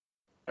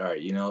All right,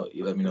 you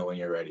let me know when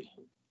you're ready.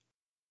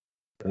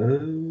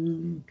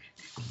 Making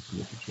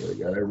sure I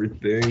got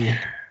everything.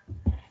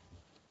 All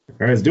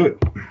right, let's do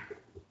it.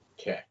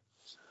 Okay.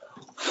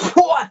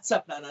 What's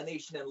up, Nana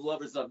Nation and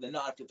lovers of the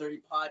Not After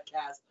 30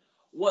 podcast?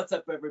 What's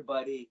up,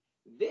 everybody?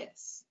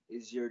 This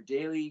is your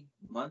daily,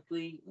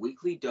 monthly,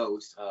 weekly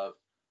dose of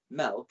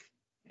milk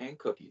and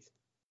cookies.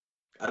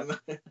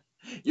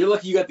 You're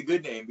lucky you got the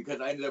good name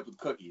because I ended up with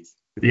cookies.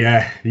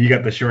 Yeah, you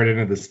got the short end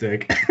of the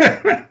stick.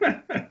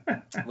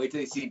 Wait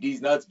till you see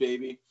these nuts,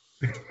 baby.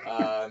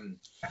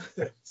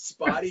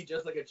 Spotty,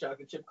 just like a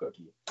chocolate chip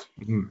cookie.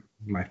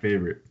 My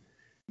favorite.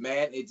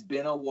 Man, it's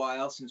been a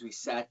while since we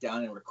sat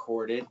down and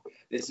recorded.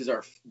 This is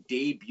our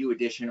debut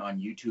edition on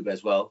YouTube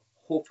as well.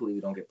 Hopefully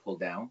we don't get pulled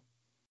down.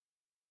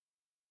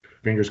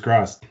 Fingers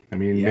crossed. I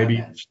mean, yeah, maybe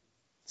man.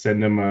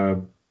 Send them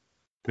a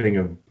thing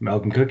of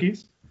milk and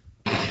cookies.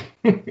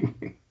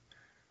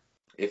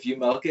 If you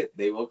milk it,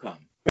 they will come.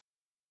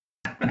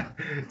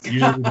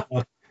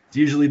 It's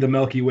usually the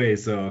Milky Way,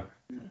 so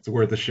it's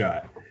worth a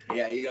shot.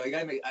 Yeah, you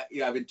gotta make.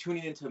 I've been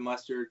tuning into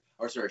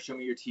show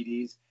me your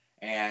TDs,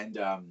 and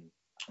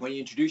when you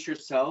introduce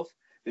yourself,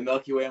 the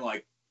Milky Way, I'm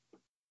like,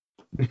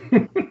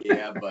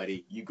 yeah,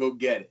 buddy, you go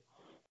get it.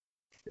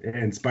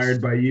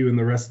 Inspired by you and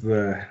the rest of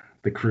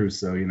the crew,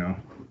 so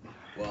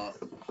Well,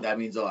 that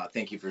means a lot.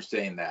 Thank you for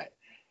saying that.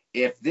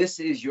 If this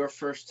is your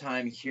first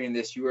time hearing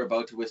this, you are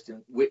about to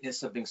witness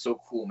something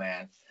so cool,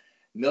 man.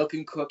 Milk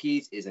and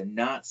Cookies is a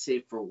not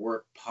safe for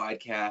work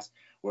podcast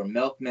where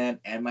Milkman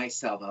and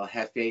myself, El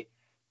Jefe,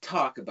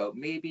 talk about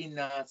maybe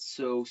not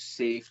so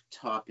safe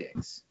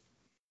topics.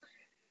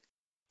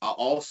 I'll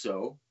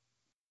also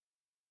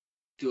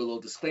do a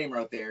little disclaimer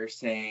out there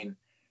saying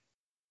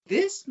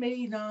this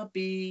may not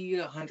be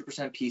 100%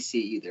 PC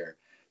either.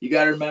 You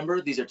got to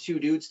remember, these are two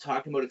dudes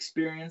talking about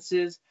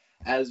experiences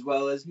as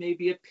well as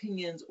maybe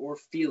opinions or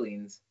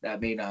feelings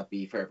that may not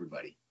be for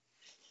everybody.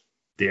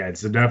 Yeah,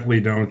 so definitely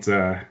don't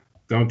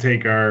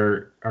take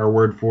our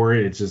word for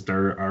it. It's just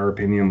our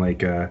opinion, like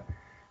the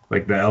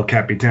El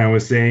Capitan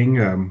was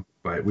saying.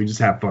 But we just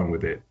have fun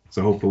with it.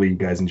 So hopefully you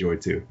guys enjoy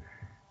too.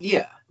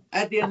 Yeah.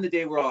 At the end of the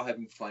day, we're all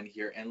having fun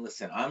here. And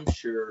listen, I'm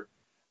sure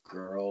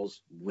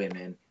girls,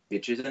 women,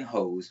 bitches, and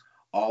hoes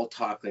all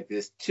talk like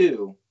this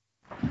too.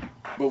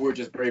 But we're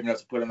just brave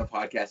enough to put on a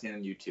podcast and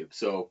on YouTube.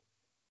 So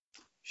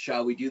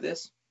shall we do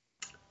this?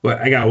 Well,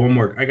 I got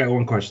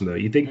one question though.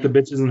 You think the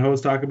bitches and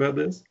hoes talk about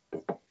this?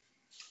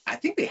 I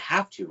think they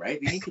have to, right?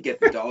 They need to get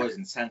the dollars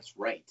and cents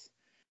right.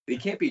 They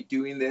can't be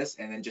doing this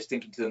and then just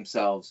thinking to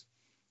themselves,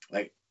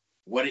 like,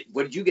 what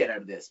did you get out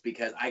of this?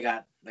 Because I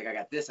got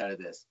this out of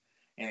this.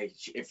 And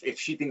if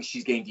she thinks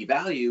she's getting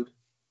devalued,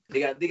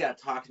 they got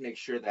to talk to make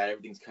sure that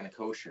everything's kind of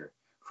kosher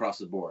across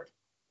the board.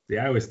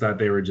 Yeah, I always thought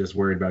they were just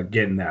worried about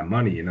getting that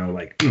money,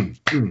 like.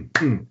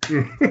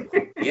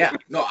 Yeah,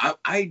 no,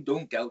 I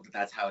don't doubt that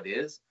that's how it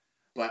is,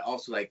 but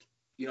also and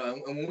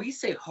when we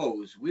say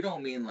hoes, we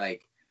don't mean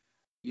like,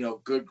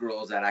 good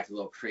girls that act a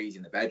little crazy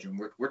in the bedroom.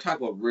 We're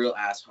talking about real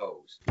ass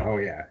hoes. Oh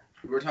yeah.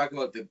 We're talking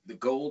about the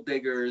gold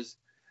diggers.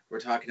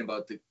 We're talking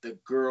about the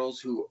girls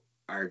who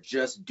are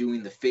just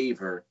doing the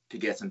favor to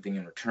get something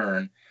in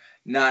return,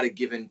 not a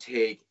give and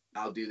take.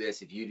 I'll do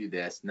this if you do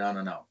this.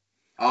 No.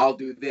 I'll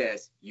do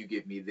this. You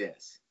give me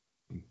this.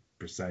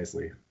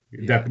 Precisely.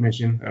 Your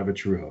definition of a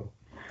true hoe.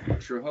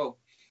 True hoe.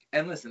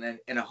 And listen,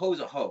 and a hoe's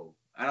a hoe.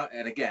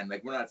 And again,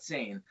 like, we're not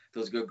saying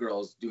those good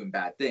girls doing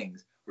bad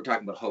things. We're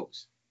talking about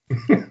hoes.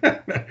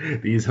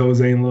 These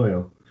hoes ain't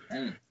loyal.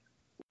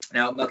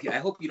 Now, Melky, I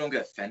hope you don't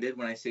get offended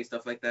when I say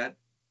stuff like that.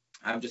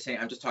 I'm just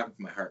talking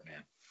from my heart,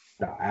 man.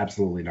 No,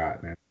 absolutely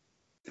not, man.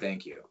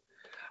 Thank you.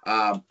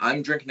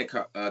 I'm drinking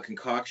a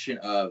concoction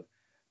of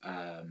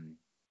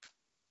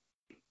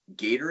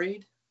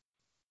Gatorade,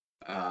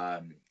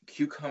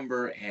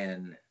 cucumber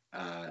and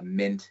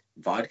mint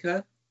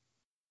vodka,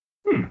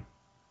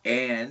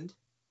 and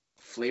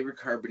flavored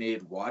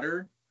carbonated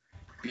water,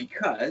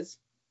 because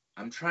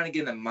I'm trying to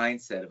get in the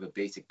mindset of a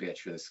basic bitch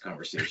for this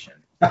conversation.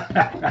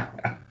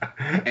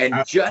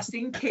 And just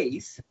in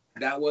case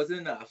that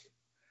wasn't enough,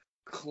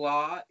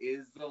 Claw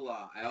is the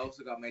law. I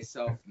also got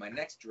myself my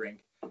next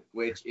drink,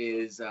 which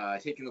is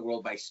taking the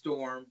world by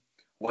storm.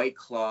 White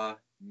Claw,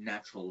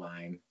 natural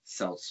lime,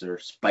 seltzer,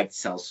 spiked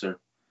seltzer.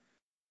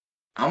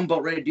 I'm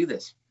about ready to do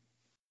this.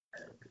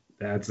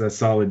 That's a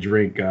solid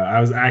drink.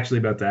 I was actually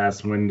about to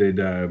ask when did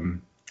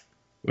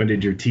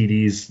your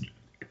TDs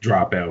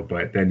drop out,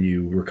 but then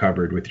you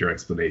recovered with your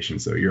explanation,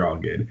 so you're all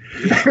good.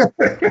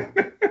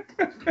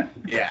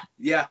 Yeah.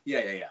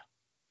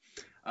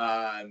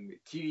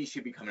 TV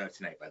should be coming out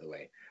tonight, by the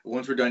way.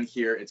 Once we're done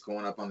here, it's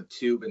going up on the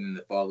tube, and then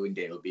the following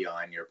day it'll be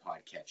on your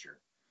podcatcher.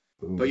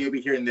 Ooh. But you'll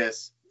be hearing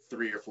this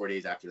 3 or 4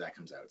 days after that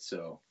comes out.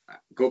 So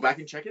go back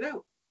and check it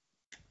out.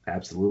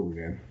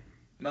 Absolutely, man.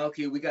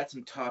 Melky, we got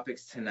some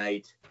topics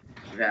tonight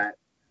that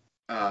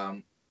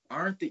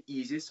aren't the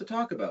easiest to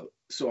talk about.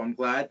 So I'm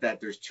glad that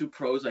there's two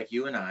pros like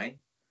you and I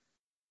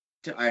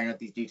to iron out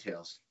these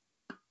details.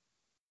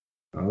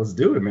 Well, let's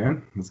do it,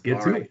 man. Let's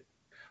get to it.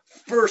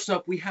 First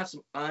up, we have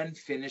some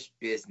unfinished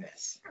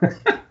business.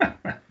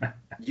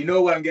 You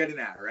know what I'm getting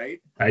at,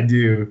 right? I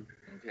do.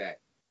 Okay.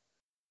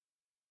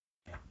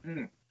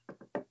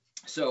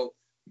 So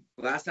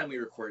last time we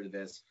recorded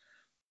this,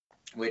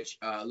 which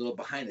a little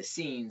behind the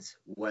scenes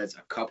was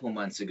a couple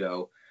months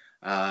ago.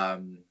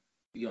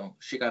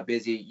 Shit got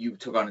busy. You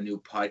took on a new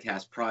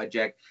podcast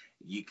project.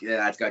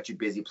 That's got you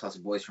busy. Plus,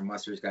 Boys from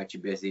Mustard's got you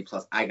busy.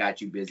 Plus, I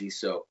got you busy.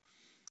 So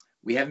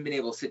we haven't been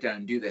able to sit down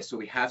and do this. So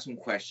we have some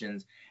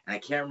questions, and I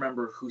can't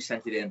remember who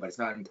sent it in, but it's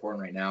not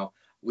important right now.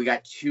 We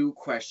got 2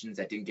 questions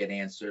that didn't get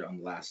answered on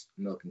the last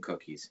Milk and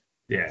Cookies.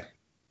 Yeah.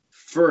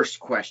 First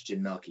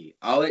question, Milky.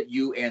 I'll let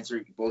you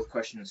answer both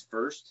questions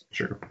first.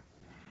 Sure.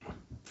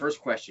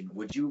 First question,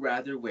 would you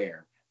rather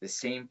wear the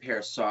same pair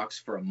of socks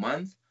for a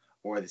month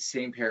or the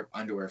same pair of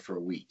underwear for a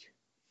week?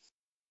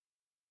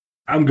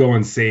 I'm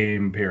going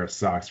same pair of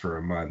socks for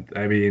a month.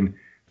 I mean,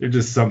 there's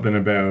just something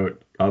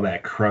about all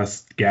that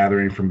crust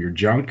gathering from your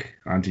junk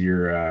onto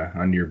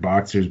your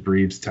boxers,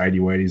 briefs, tidy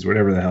whities,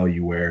 whatever the hell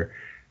you wear.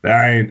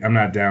 I'm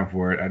not down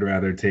for it. I'd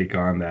rather take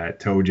on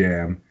that toe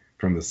jam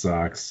from the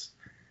socks.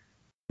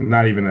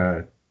 Not even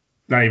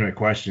a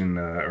question,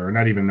 or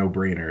not even a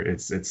no-brainer.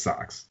 It's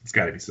socks. It's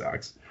got to be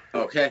socks.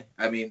 Okay,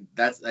 I mean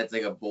that's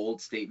like a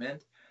bold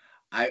statement.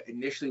 I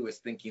initially was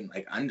thinking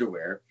like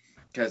underwear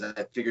because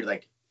I figured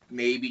like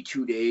maybe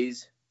 2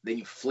 days, then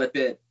you flip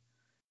it,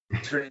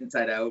 turn it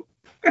inside out,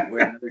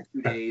 wear another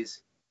 2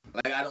 days.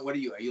 Like I don't. What are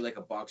you? Are you like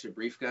a boxer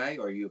brief guy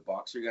or are you a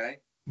boxer guy?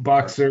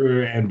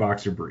 Boxer and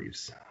boxer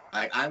briefs.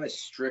 I'm a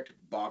strict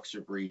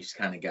boxer briefs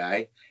kind of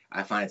guy.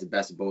 I find it's the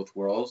best of both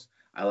worlds.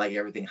 I like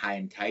everything high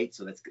and tight,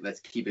 so let's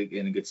keep it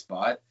in a good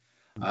spot.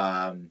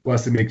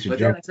 Plus, it makes you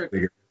jump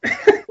bigger.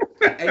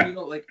 And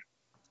like,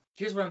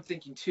 here's what I'm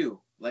thinking too.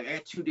 Like, I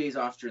got 2 days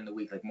off during the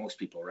week, like most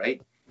people,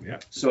 right? Yeah.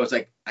 So it's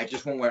like I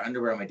just won't wear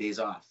underwear on my days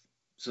off.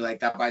 So like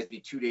that buys me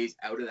 2 days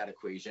out of that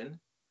equation.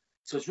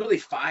 So it's really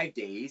 5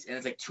 days, and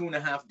it's like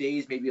 2.5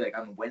 days. Maybe like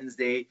on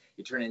Wednesday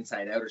you turn it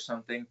inside out or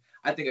something.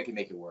 I think I can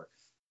make it work.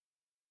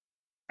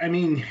 I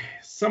mean,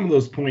 some of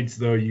those points,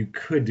 though, you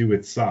could do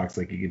with socks.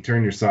 Like, you can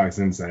turn your socks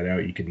inside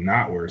out. You could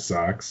not wear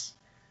socks.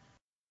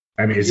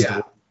 I mean, it's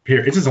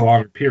just a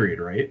longer period,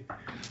 right?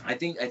 I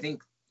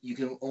think you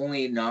can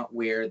only not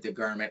wear the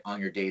garment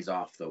on your days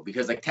off, though,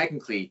 because, like,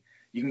 technically,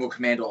 you can go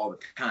commando all the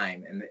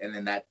time, and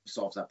then that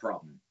solves that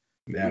problem.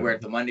 Yeah. You wear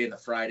it the Monday and the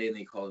Friday, and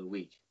then you call it a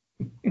week.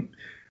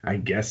 I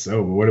guess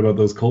so, but what about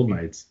those cold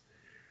nights?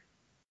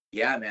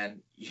 Yeah,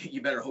 man.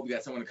 You better hope you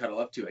got someone to cuddle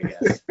up to, I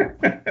guess.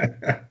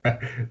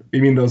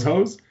 You mean those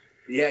hoes?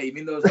 Yeah, you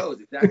mean those hoes.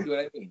 Exactly what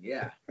I mean.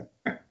 Yeah.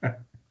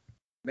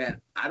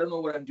 Man, I don't know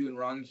what I'm doing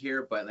wrong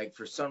here, but like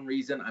for some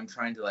reason I'm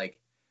trying to like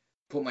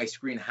put my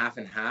screen half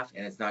and half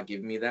and it's not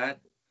giving me that.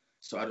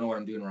 So I don't know what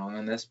I'm doing wrong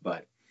on this,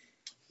 but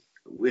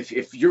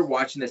if you're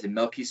watching this and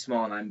Milky's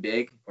small and I'm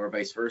big or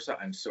vice versa,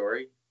 I'm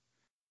sorry.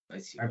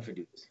 Let's see if I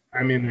do this.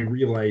 I mean, in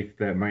real life,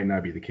 that might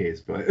not be the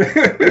case, but.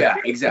 Yeah,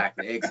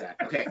 exactly.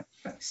 Okay.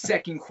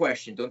 Second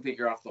question. Don't think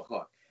you're off the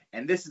hook.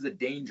 And this is a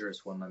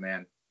dangerous one, my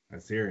man.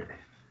 Let's hear it.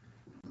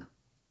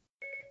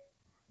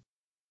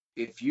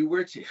 If you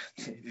were to,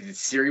 did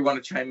Siri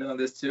want to chime in on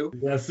this too?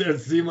 Yes, it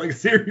seemed like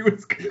Siri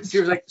was good.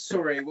 Siri was like,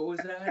 sorry, what was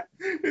that?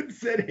 It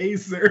said, hey,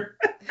 sir.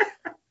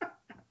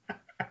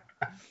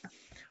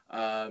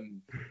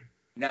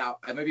 Now,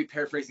 I might be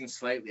paraphrasing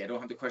slightly. I don't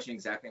have the question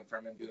exactly in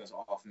front of me. I'm doing this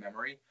off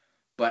memory.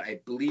 But I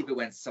believe it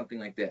went something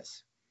like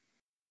this.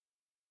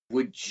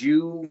 Do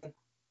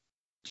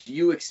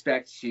you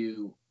expect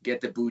to get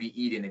the booty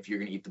eaten if you're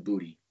going to eat the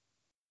booty?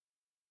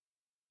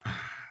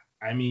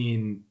 I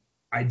mean,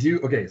 I do.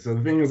 Okay, so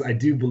the thing is, I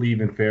do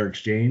believe in fair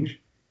exchange.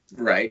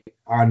 Right.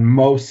 On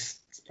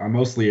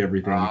mostly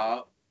everything.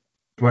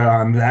 But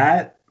on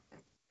that,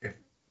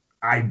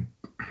 I'm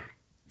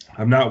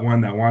not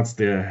one that wants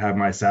to have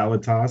my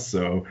salad tossed,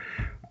 so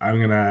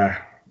I'm gonna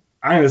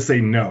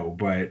say no.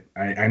 But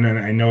I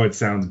know it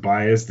sounds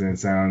biased and it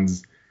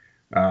sounds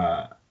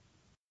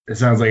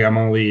like I'm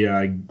only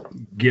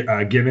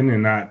giving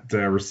and not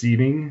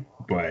receiving.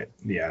 But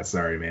yeah,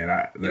 sorry,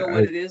 man. You know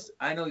what it is?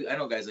 I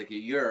know guys like you.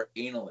 You're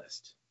an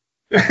analyst.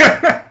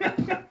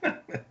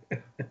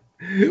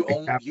 You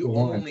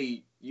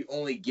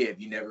only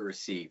give. You never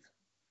receive.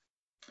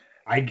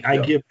 I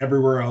give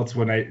everywhere else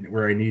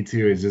where I need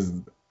to. It's just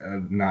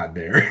not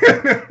there.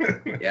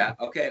 Yeah.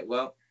 Okay.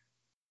 Well,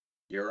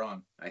 you're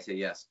wrong. I say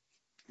yes.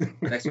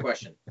 Next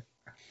question.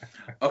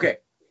 Okay.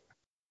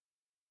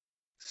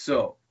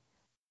 So,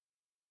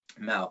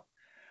 Mal,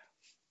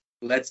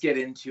 let's get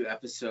into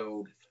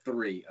episode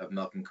 3 of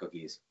Milk and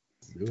Cookies.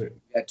 Let's do it.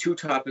 We got 2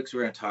 topics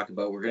we're going to talk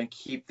about. We're going to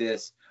keep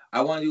this.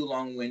 I want to do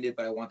long-winded,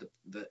 but I want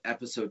the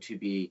episode to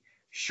be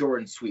short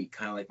and sweet,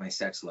 kind of like my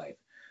sex life.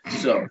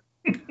 So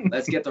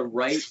let's get the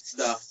right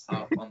stuff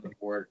up on the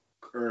board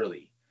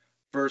early.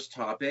 First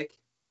topic,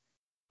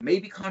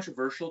 maybe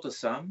controversial to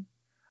some.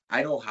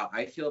 I know how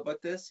I feel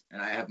about this,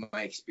 and I have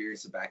my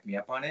experience to back me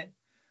up on it.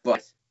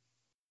 But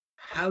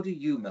how do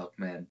you,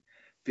 Milkman,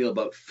 feel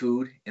about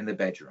food in the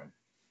bedroom?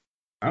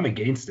 I'm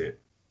against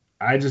it.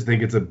 I just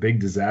think it's a big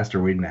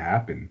disaster waiting to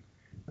happen.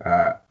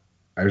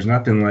 There's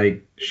nothing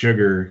like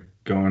sugar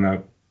going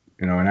up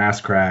an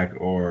ass crack,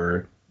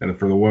 or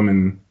for the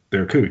woman,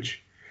 their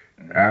cooch.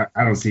 I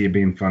don't see it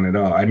being fun at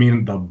all. I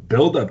mean, the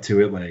build up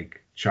to it,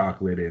 like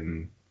chocolate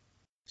and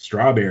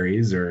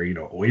strawberries or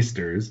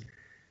oysters,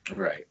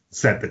 Right.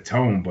 set the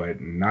tone,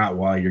 but not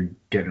while you're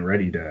getting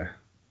ready to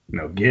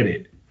get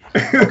it.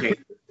 Okay,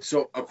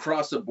 so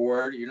across the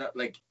board, you're not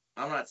like,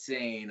 I'm not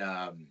saying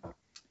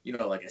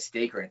like a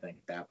steak or anything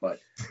like that, but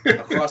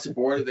across the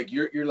board, like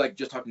you're like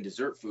just talking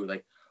dessert food,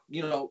 like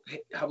hey,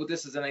 how about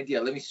this as an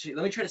idea? Let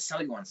me try to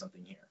sell you on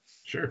something here.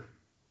 Sure.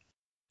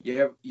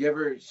 You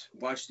ever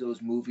watch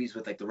those movies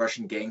with like the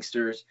Russian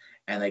gangsters,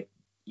 and like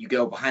you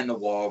go behind the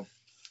wall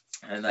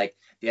and like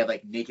they have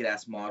like naked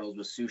ass models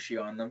with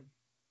sushi on them?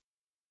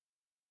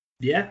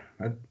 Yeah.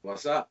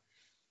 What's up?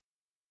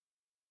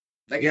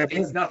 Like Yeah.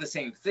 it's not the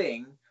same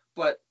thing,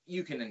 but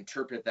you can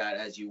interpret that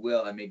as you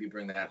will, and maybe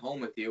bring that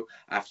home with you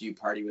after you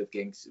party with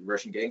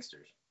Russian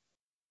gangsters.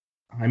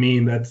 I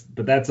mean,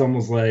 that's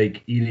almost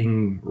like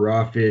eating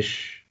raw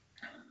fish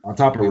on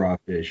top of raw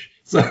fish.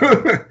 So,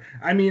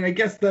 I mean, I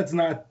guess that's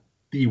not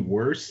the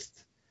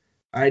worst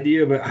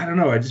idea, but I don't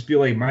know. I just feel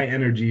like my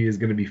energy is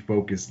going to be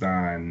focused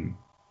on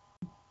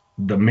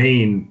the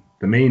main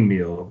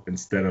meal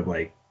instead of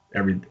like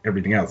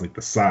everything else, like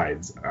the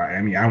sides.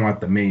 I mean, I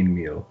want the main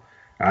meal.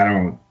 I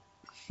don't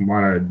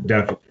want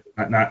to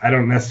I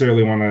don't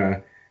necessarily want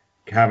to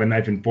have a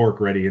knife and fork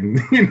ready and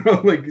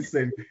like you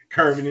said,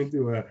 carving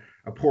into a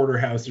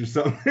porterhouse or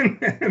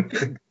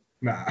something.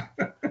 Nah.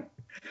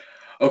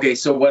 Okay,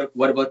 so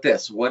what about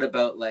this? What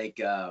about like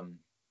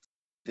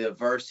the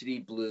Varsity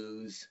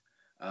Blues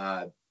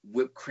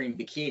whipped cream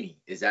bikini?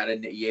 Is that a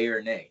yay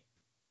or nay?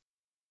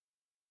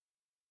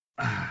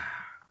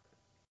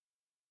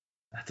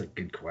 That's a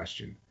good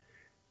question.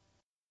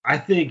 I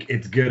think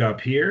it's good up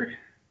here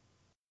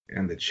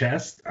and the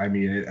chest. I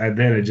mean, and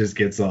then it just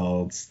gets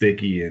all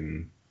sticky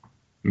and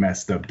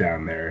messed up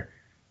down there.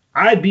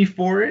 I'd be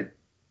for it,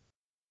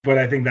 but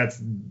I think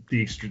that's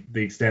the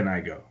extent I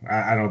go.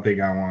 I don't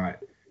think I want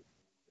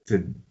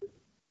to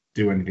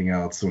do anything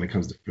else when it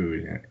comes to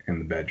food in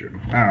the bedroom.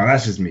 I don't know.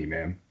 That's just me,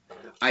 man.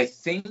 I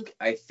think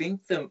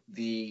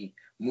the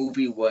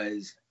movie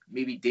was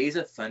maybe Days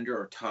of Thunder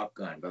or Top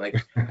Gun, but like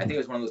I think it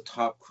was one of those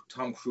top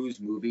Tom Cruise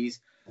movies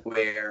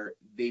where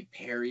they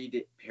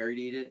parodied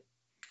it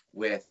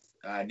with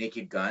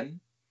Naked Gun,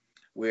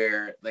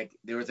 where like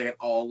there was like an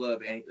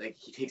olive, and like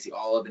he takes the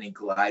olive and he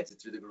glides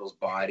it through the girl's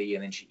body,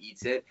 and then she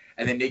eats it,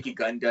 and then Naked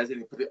Gun does it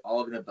and he puts the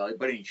olive in the belly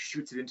button and he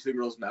shoots it into the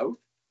girl's mouth.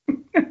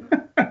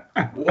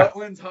 What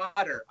one's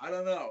hotter? I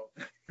don't know.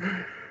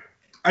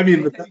 I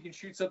mean, anytime you can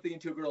shoot something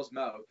into a girl's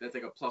mouth, that's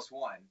like a +1.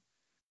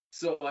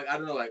 So like I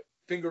don't know, like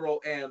finger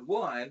roll and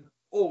one,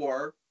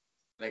 or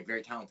like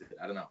very talented.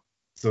 I don't know.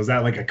 so is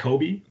that like a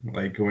Kobe?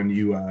 Like when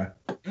you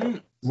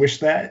wish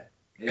that?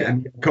 Yeah.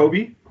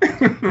 Kobe?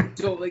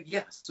 So like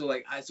yeah.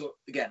 So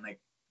again, like,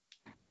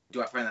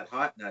 do I find that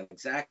hot? Not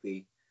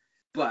exactly.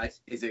 But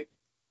is it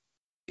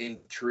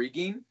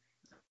intriguing?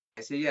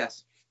 I say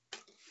yes.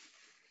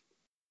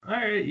 All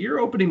right, you're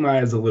opening my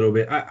eyes a little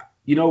bit.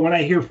 When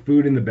I hear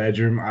food in the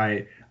bedroom,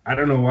 I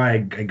don't know why I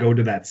go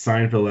to that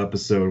Seinfeld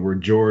episode where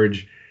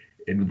George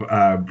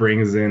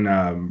brings in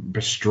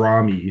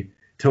pastrami,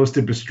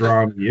 toasted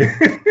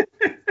pastrami,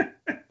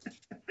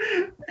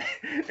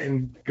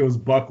 and goes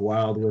buck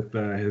wild with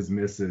his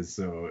missus.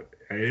 So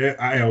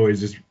I always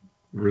just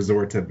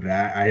resort to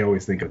that. I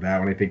always think of that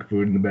when I think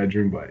food in the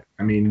bedroom. But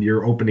I mean,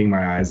 you're opening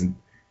my eyes and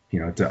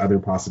to other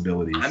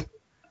possibilities.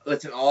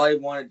 Listen, all I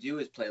want to do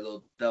is play a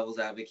little devil's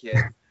advocate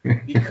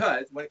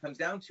because when it comes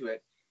down to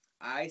it,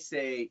 I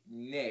say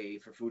nay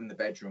for food in the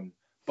bedroom.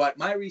 But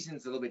my reason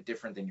is a little bit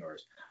different than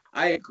yours.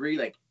 I agree,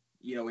 like,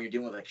 when you're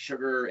dealing with like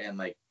sugar and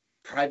like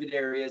private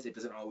areas, it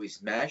doesn't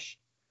always mesh.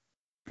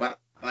 But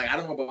like, I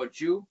don't know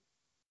about you,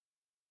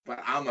 but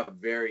I'm a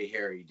very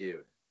hairy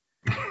dude.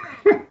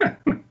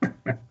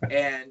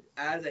 And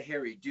as a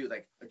hairy dude,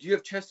 like, do you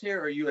have chest hair,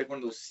 or are you like one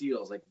of those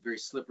seals, like very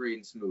slippery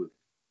and smooth?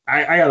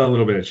 I got a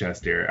little bit of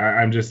chest hair.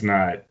 I'm just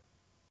not,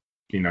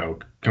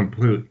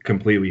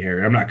 completely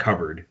hairy. I'm not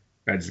covered.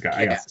 I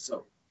got.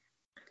 So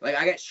like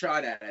I got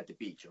shot at the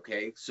beach.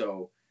 Okay,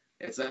 so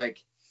it's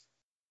like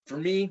for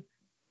me,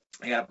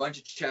 I got a bunch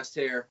of chest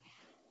hair,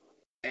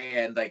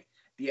 and like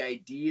the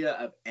idea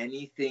of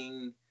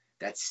anything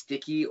that's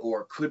sticky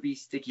or could be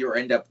sticky or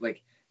end up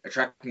like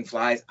attracting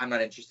flies, I'm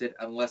not interested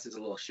unless there's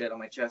a little shit on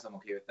my chest. I'm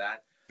okay with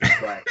that.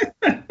 But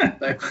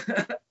like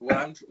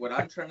what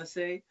I'm trying to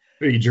say.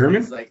 Are you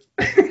German? Is like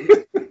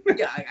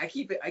yeah, I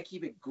keep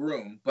it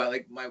groomed, but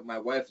like my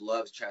wife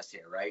loves chest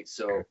hair, right?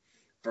 So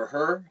for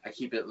her, I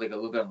keep it like a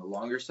little bit on the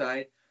longer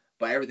side,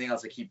 but everything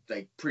else I keep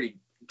like pretty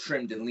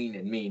trimmed and lean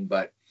and mean.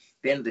 But at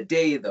the end of the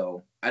day,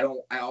 though, I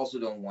also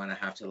don't want to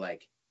have to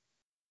like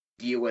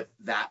deal with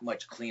that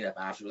much cleanup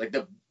after. Like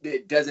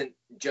it doesn't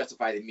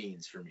justify the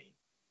means for me.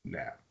 Nah,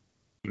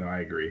 no,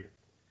 I agree.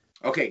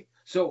 Okay,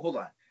 so hold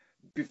on.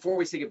 Before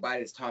we say goodbye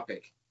to this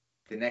topic,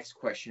 the next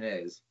question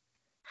is: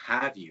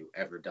 have you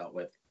ever dealt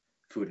with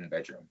food in the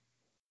bedroom?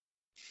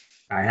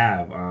 I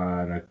have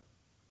on a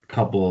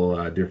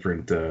couple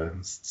different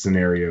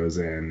scenarios,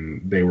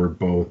 and they were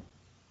both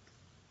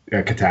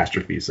a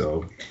catastrophe.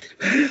 So,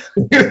 and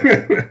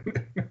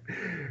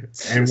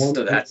one,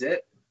 So that's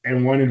it.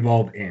 And one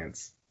involved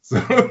ants.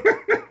 So,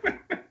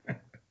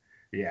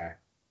 yeah.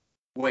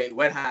 Wait,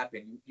 what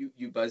happened?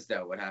 You buzzed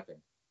out. What happened?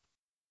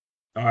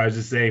 Oh, I was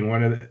just saying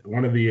one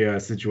of the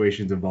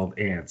situations involved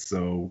ants,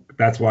 so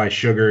that's why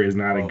sugar is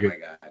not a Oh good my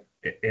God.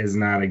 is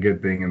not a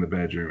good thing in the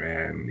bedroom.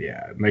 And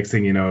yeah, next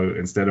thing you know,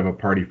 instead of a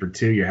party for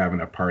two, you're having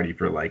a party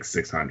for like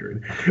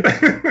 600.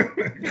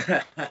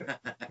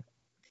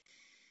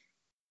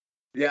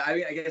 Yeah, I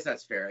mean, I guess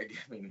that's fair. I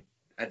mean,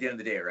 at the end of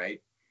the day,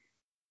 right?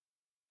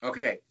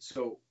 Okay,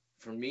 so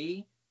for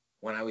me,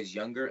 when I was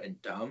younger and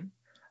dumb,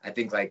 I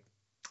think like,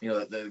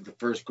 the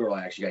first girl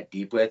I actually got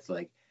deep with,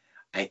 like,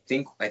 I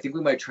think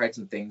we might have tried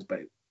some things, but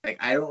like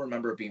I don't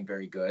remember it being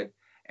very good,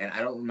 and I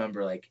don't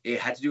remember like it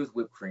had to do with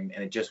whipped cream,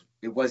 and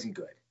it wasn't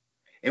good.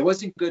 It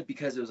wasn't good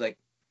because it was like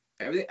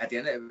everything at the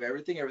end of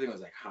everything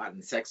was like hot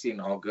and sexy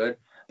and all good.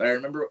 But I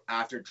remember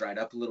after it dried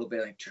up a little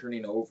bit, like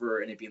turning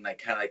over and it being like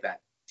kind of like that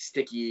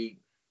sticky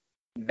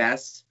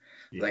mess.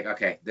 Yeah. Like,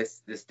 okay,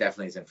 this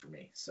definitely isn't for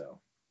me. So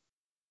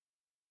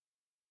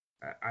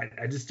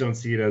I just don't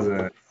see it as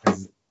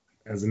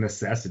a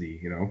necessity,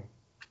 you know.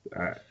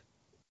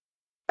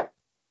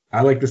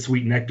 I like the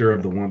sweet nectar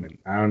of the woman.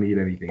 I don't need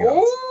anything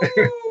else.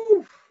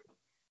 oh,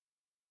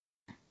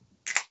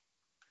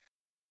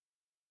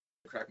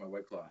 crack my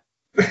White Claw.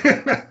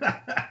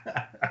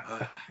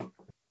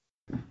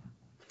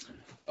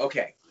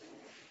 Okay,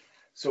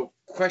 so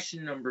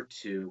question number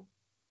 2.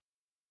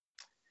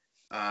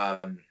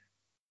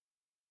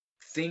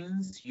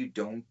 Things you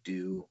don't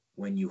do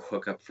when you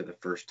hook up for the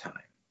first time.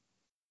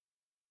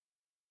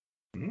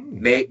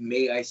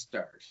 May I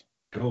start?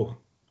 Go,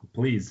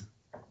 please.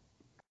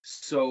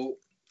 So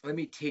let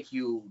me take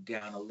you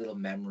down a little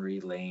memory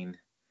lane.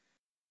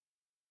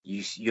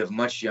 You have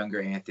much younger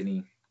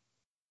Anthony,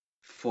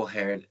 full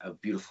head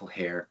of beautiful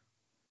hair,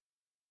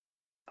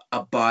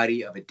 a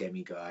body of a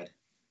demigod.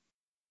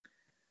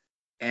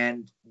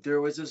 And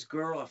there was this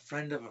girl, a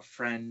friend of a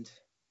friend,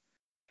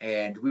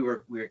 and we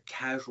were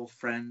casual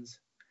friends.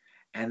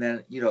 And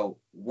then,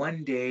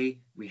 one day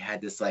we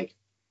had this like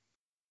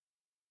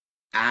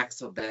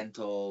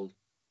accidental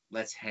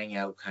let's hang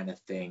out kind of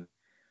thing.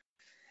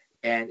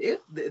 And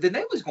the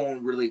night was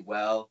going really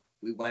well.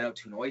 We went out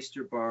to an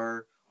oyster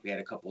bar. We had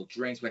a couple of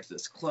drinks, went to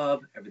this club.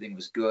 Everything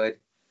was good.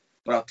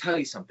 But I'll tell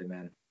you something,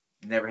 man.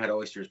 Never had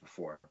oysters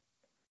before.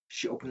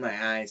 She opened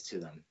my eyes to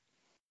them.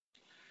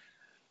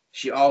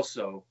 She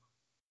also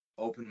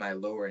opened my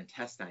lower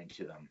intestine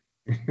to them.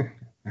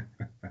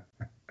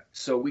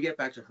 So we get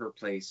back to her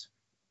place,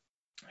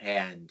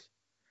 and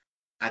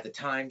at the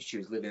time she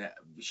was living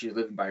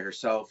by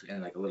herself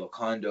in like a little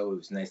condo. It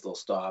was a nice little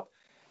stop.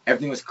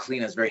 Everything was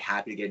clean. I was very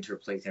happy to get into her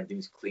place and everything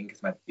was clean,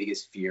 because my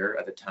biggest fear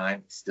at the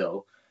time,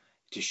 still,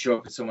 to show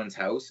up at someone's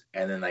house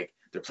and then like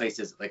their place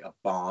is like a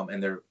bomb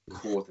and they're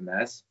cool with the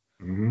mess.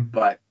 Mm-hmm.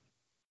 But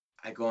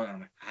I go and I'm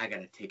like, I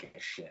gotta take a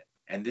shit,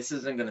 and this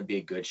isn't gonna be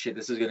a good shit.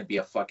 This is gonna be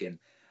a fucking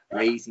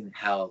raising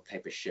hell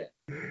type of shit.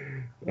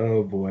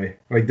 Oh boy,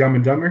 like Dumb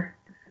and Dumber.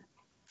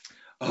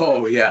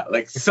 Oh yeah,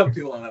 like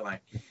something along that line.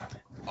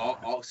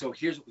 So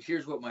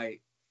here's what my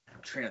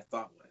train of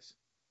thought was.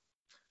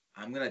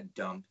 I'm gonna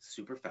dump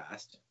super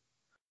fast.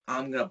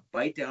 I'm gonna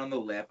bite down the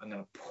lip. I'm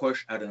gonna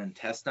push out an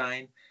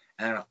intestine,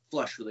 and I'm gonna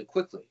flush really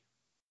quickly.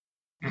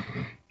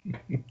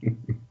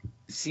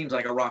 Seems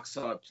like a rock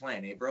solid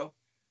plan, eh, bro?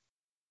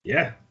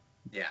 Yeah.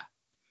 Yeah.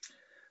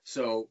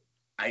 So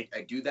I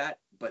do that,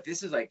 but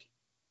this is like,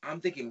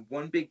 I'm thinking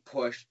one big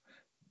push,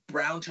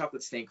 brown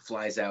chocolate snake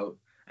flies out,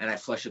 and I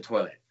flush the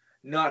toilet.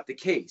 Not the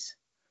case.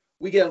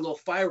 We get a little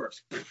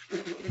fireworks.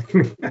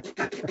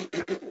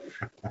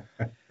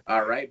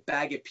 All right,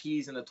 bag of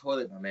peas in the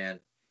toilet, my man.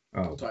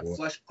 Oh, so boy. I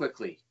flush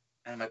quickly,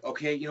 and I'm like,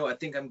 okay, I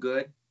think I'm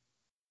good.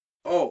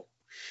 Oh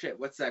shit,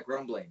 what's that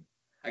grumbling?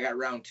 I got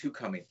round 2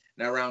 coming.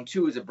 Now round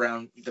 2 is the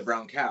brown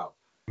cow.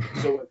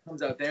 So what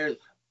comes out there,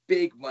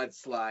 big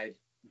mudslide,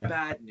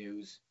 bad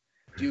news,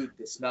 dude.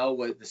 The smell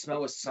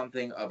was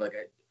something of like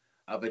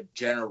a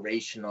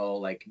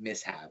generational like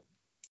mishap.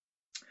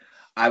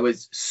 I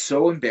was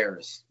so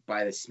embarrassed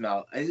by the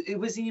smell. It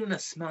wasn't even a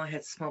smell I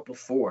had smelled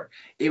before.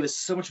 It was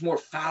so much more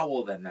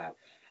foul than that.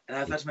 And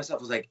I thought to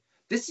myself, I was like,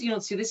 this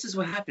is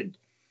what happened.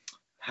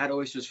 Had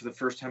oysters for the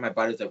first time. My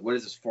body was like, what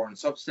is this foreign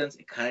substance?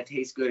 It kind of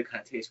tastes good. It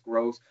kind of tastes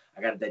gross.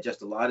 I got to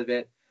digest a lot of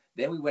it.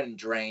 Then we went and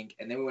drank,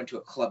 and then we went to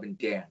a club and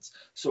danced.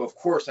 So, of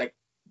course, like,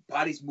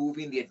 body's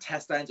moving. The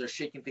intestines are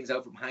shaking things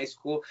out from high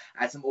school.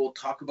 I had some old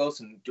Taco Bell,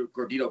 some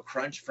Gordito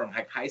Crunch from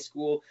high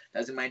school. That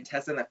was in my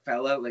intestine that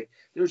fell out. Like,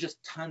 there was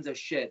just tons of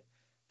shit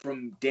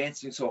from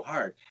dancing so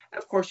hard.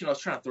 And, of course, I was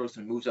trying to throw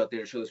some moves out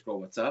there to show this girl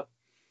what's up.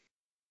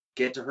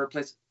 Get to her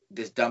place.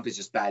 This dump is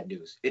just bad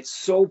news. It's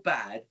so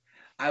bad.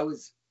 I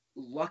was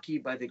lucky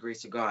by the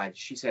grace of God.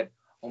 She said,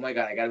 oh my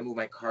God, I got to move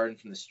my car in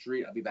from the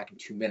street. I'll be back in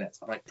 2 minutes.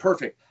 I'm like,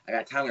 perfect. I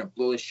got time. I'm going to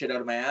blow this shit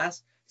out of my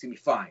ass. It's going to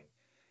be fine.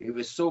 It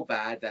was so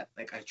bad that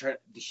like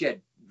she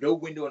had no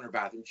window in her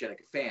bathroom. She had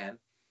like a fan.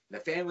 The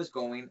fan was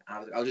going.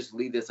 I'll just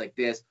leave this like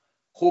this.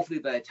 Hopefully,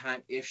 by the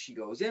time if she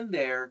goes in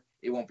there,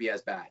 it won't be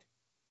as bad.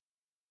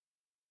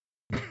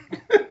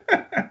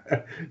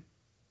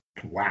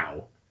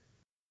 Wow.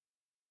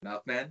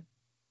 Milkman.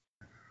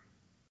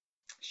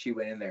 She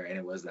went in there and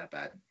it was that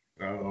bad.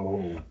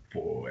 Oh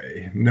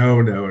boy.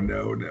 No.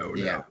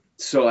 Yeah.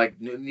 So like,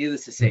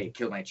 needless to say, it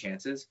killed my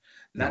chances.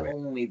 Not Right.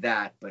 only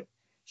that, but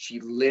she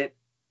lit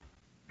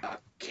a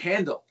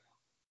candle.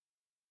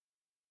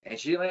 And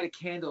she didn't light a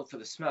candle for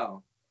the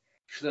smell.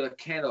 She lit a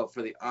candle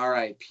for the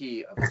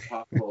RIP of the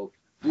possible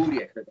booty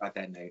I could have got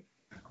that night.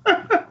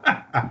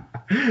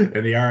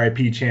 And the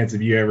RIP chance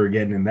of you ever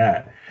getting in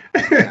that.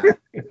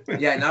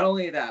 Yeah, not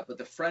only that, but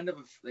the friend of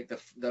like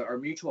our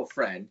mutual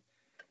friend,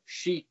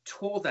 she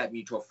told that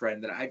mutual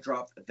friend that I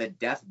dropped the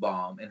death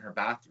bomb in her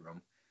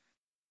bathroom.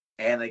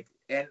 And I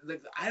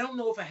don't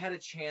know if I had a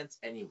chance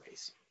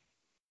anyways.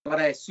 But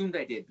I assumed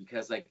I did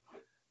because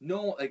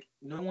no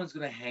one's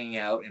gonna hang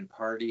out and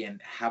party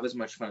and have as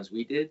much fun as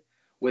we did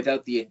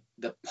without the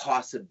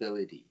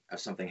possibility of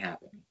something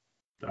happening.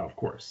 Oh, of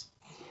course.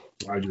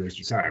 Why'd you waste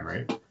your time,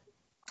 right?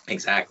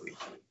 Exactly.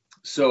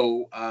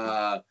 So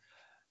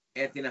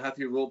Anthony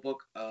Hathaway rule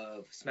book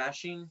of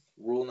smashing,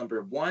 rule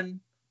number 1,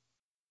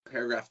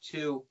 paragraph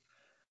 2,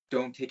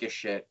 don't take a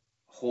shit,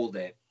 hold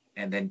it,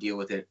 and then deal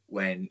with it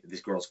when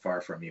this girl's far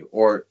from you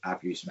or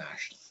after you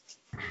smashed.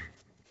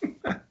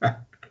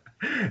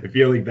 I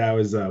feel like that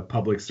was a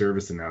public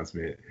service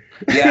announcement.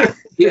 Yeah,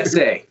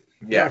 PSA.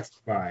 Yeah. That's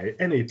by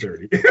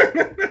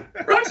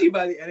NA30. Brought to you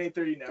by the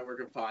NA30 Network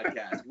of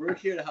Podcasts. We're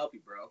here to help you,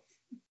 bro.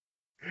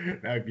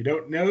 Now, if you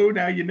don't know,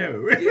 now you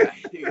know. Yeah,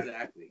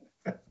 exactly.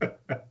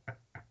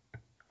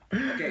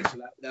 Okay, so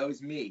that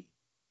was me.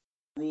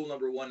 Rule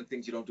number 1 of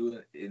things you don't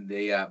do in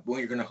the when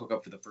you're gonna hook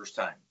up for the first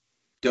time: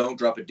 don't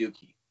drop a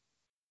dookie.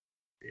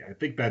 Yeah, I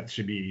think that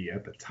should be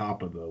at the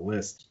top of the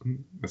list,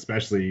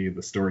 especially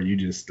the story you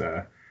just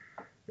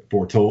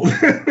foretold.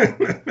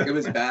 It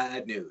was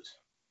bad news.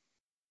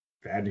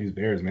 Bad news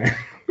bears, man.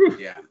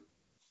 Yeah.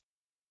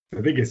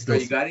 I think it's still.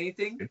 So you got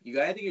anything? You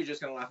got anything? You're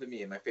just gonna laugh at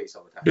me in my face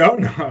all the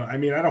time. No. I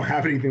mean, I don't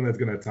have anything that's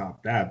gonna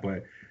top that,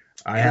 but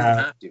I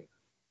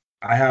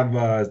have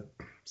a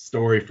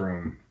story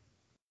from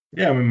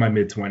I'm in my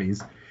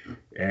mid-20s,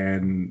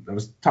 and I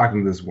was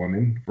talking to this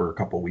woman for a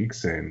couple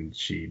weeks, and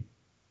she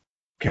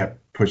kept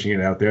pushing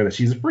it out there that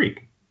she's a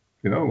freak.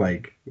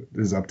 Like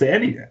this is up to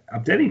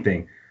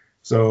anything.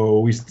 So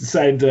we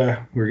decided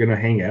we were gonna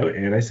hang out,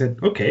 and I said,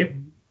 okay,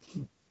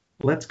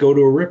 let's go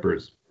to a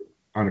Rippers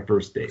on a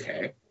first date.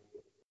 Okay.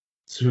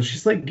 So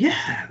she's like,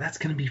 yeah, that's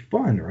gonna be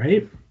fun,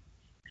 right?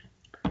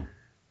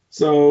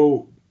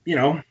 So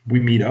we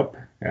meet up.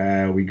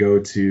 We go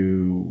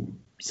to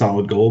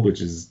Solid Gold,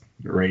 which is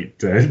right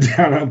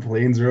down on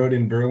Plains Road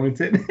in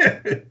Burlington,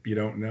 if you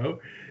don't know.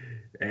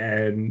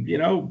 And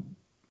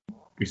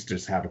we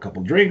just have a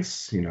couple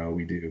drinks.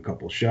 We do a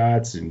couple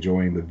shots,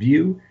 enjoying the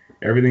view.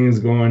 Everything is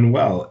going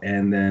well,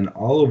 and then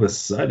all of a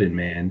sudden,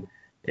 man,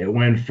 it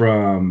went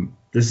from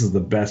this is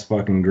the best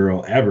fucking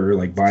girl ever,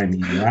 like buying me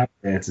lap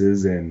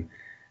dances and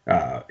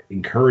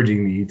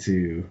encouraging me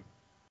to,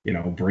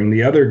 bring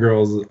the other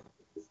girls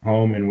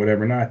home and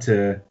whatever, not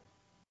to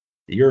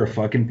you're a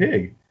fucking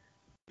pig.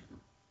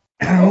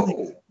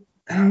 And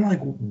I'm like,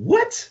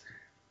 what?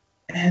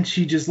 And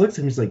she just looks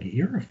at me, she's like,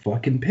 you're a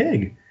fucking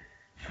pig.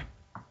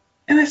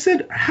 And I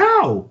said,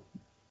 how?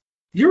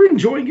 You're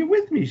enjoying it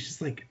with me. She's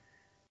like,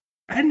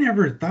 I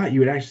never thought you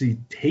would actually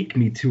take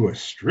me to a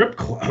strip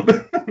club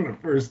on the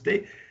first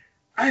date.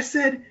 I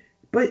said,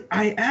 but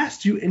I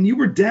asked you and you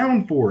were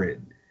down for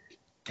it.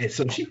 And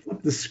so she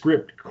flipped the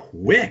script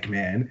quick,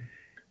 man.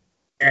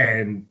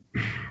 And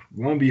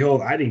lo and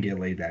behold, I didn't get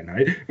laid that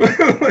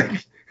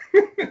night.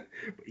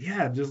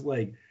 Yeah, just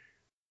like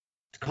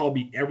called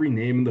me every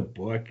name in the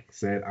book,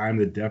 said I'm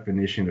the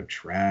definition of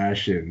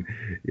trash, and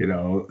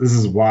this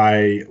is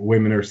why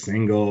women are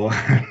single.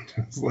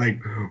 Just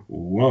like,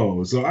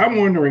 whoa. So I'm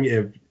wondering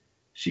if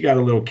she got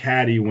a little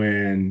catty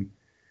when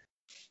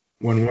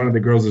one of the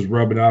girls was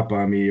rubbing up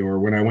on me, or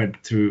when I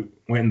went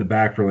in the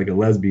back for like a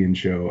lesbian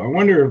show. I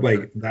wonder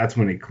if that's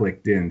when it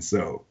clicked in.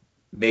 So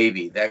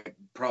maybe that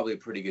probably a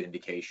pretty good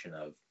indication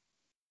of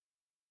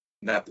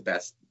not the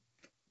best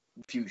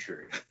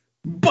future.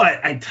 But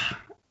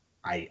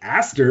I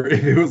asked her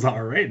if it was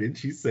all right, and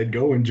she said,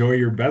 go enjoy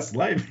your best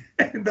life.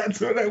 And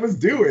that's what I was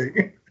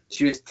doing.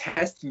 She was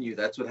testing you.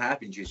 That's what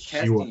happened. She was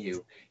testing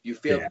you. You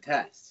failed the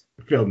test.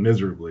 I failed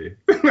miserably.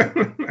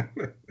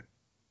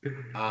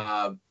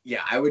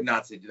 Yeah, I would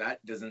not say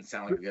that. Doesn't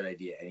sound like a good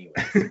idea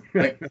anyway.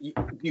 Like,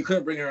 you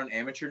couldn't bring her on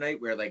amateur night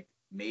where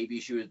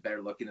maybe she was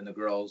better looking than the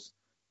girls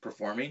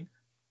performing.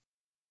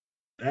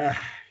 I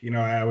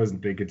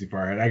wasn't thinking too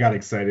far ahead. I got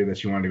excited that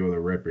she wanted to go to the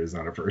Rippers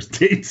on a first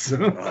date.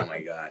 So. Oh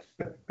my god,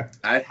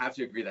 I'd have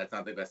to agree that's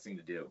not the best thing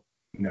to do.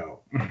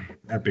 No,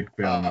 epic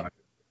fail.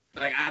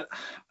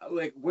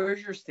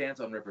 Where's your stance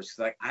on Rippers?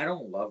 Because I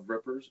don't love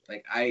Rippers.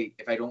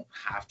 If I don't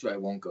have to, I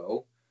won't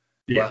go.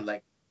 Yeah.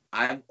 But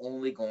I'm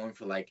only going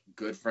for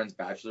good friends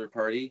bachelor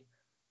party,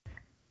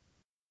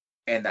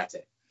 and that's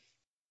it.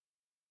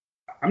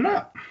 I'm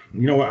not,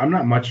 you know what? I'm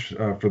not much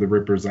for the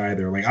rippers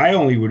either. Like I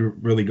only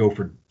would really go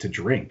for to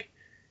drink.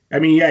 I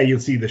mean, yeah, you'll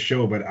see the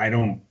show, but I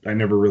don't. I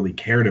never really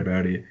cared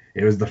about it.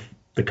 It was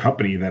the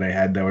company that I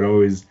had that would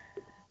always,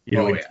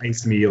 Oh yeah.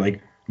 entice me.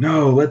 Like,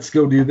 no, let's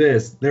go do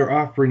this. They're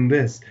offering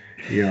this.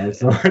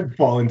 So I'd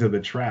fall into the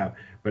trap.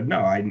 But no,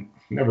 I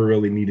never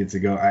really needed to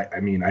go. I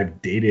mean,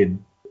 I've dated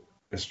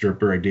a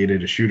stripper. I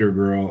dated a shooter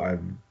girl.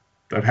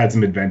 I've had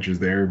some adventures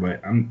there,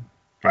 but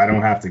if I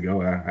don't have to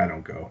go, I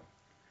don't go.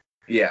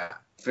 Yeah,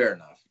 fair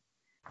enough.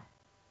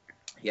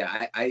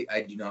 Yeah,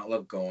 I do not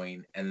love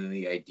going, and then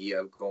the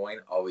idea of going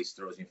always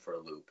throws me for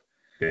a loop.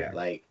 Yeah.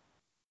 Like,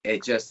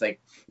 it just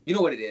like, you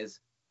know what it is?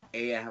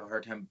 A, I have a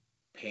hard time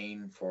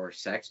paying for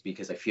sex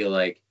because I feel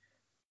like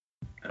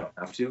I don't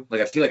have to.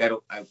 Like, I feel like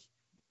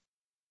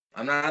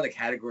I'm not in the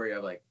category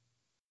of like,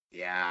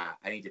 yeah,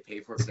 I need to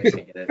pay for it because I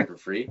can't get it for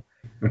free.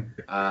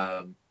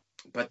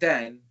 But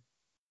then,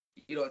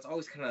 it's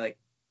always kind of like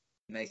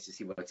nice to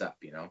see what's up,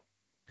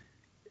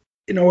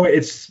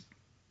 It's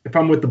if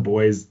I'm with the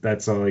boys,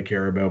 that's all I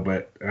care about.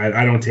 But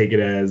I don't take it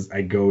as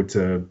I go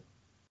to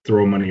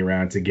throw money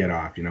around to get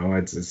off.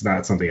 It's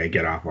not something I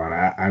get off on.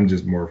 I'm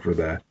just more for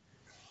the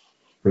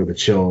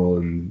chill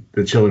and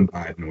the chill and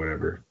vibe and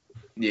whatever.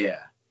 Yeah.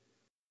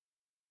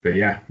 But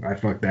yeah, I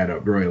fucked that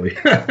up royally.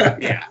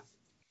 Yeah.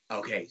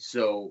 Okay,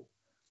 so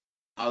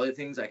other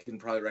things I can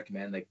probably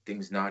recommend, like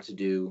things not to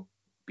do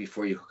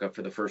before you hook up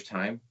for the first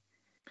time.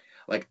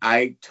 Like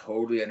I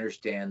totally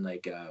understand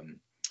like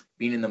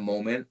being in the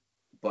moment,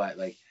 but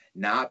like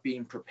not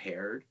being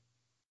prepared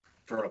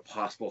for a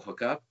possible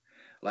hookup,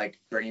 like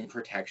bringing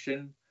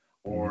protection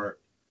or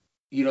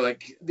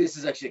like this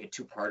is actually like a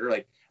two-parter.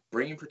 Like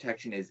bringing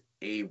protection is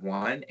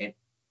A1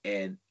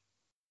 and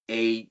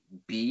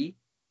A-B.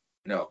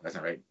 No, that's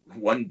not right.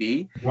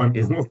 1B One,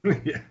 is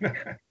yeah.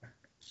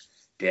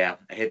 damn,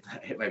 I hit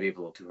my babe a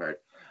little too hard.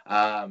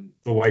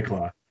 The White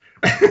Claw.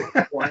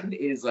 One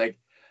is like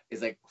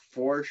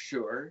for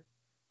sure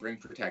bring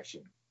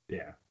protection.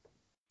 Yeah.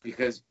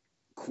 Because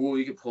cool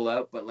you could pull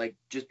out, but like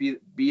just be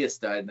a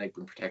stud and like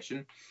bring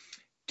protection.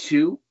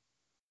 Two,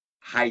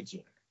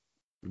 hygiene.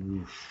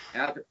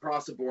 Out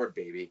across the board,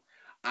 baby.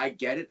 I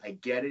get it.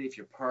 If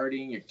you're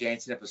partying, you're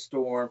dancing up a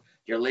storm,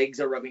 your legs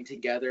are rubbing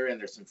together and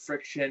there's some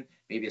friction,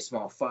 maybe a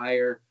small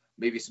fire,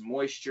 maybe some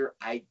moisture.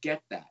 I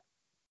get that.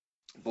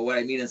 But what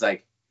I mean is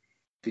like,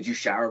 did you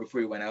shower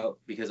before you went out?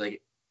 Because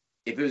like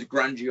if it was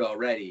grungy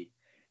already,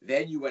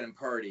 then you went and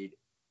partied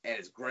and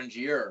it's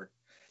grungier.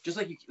 Just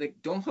like you like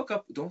don't hook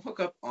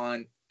up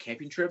on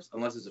camping trips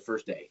unless it's the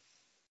first day.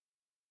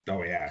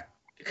 Oh yeah.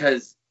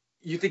 Because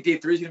you think day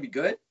 3 is gonna be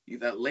good?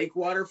 That lake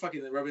water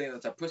fucking rubbing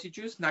that's that pussy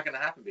juice, not gonna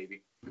happen,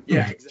 baby.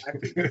 Yeah,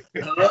 exactly.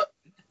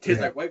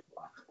 Tastes like White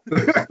Claw.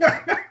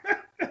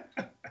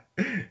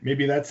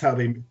 Maybe that's how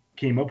they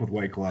came up with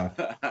White Claw.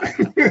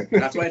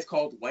 That's why it's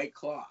called White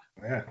Claw.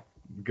 Yeah,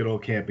 good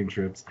old camping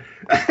trips.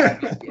 Yeah,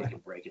 you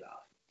can break it off.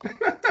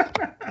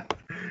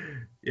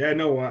 Yeah,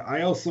 no,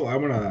 I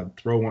want to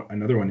throw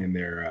another one in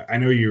there. I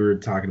know you were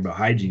talking about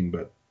hygiene,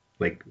 but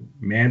like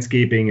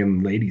manscaping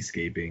and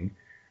ladyscaping,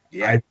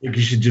 Yeah. I think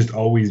you should just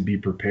always be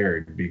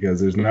prepared because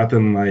there's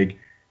nothing like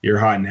you're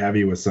hot and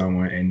heavy with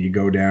someone and you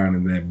go down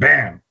and then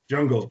bam,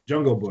 jungle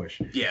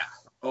bush. Yeah.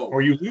 Oh.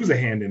 Or you lose a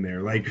hand in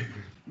there. Like,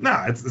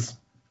 nah, it's this.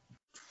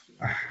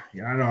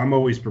 Yeah, I know. I'm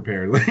always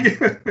prepared.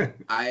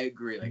 I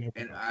agree. Like,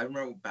 and I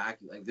remember back,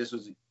 like, this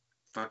was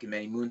fucking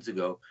many moons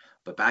ago,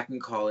 but back in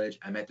college,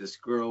 I met this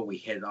girl. We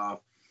hit it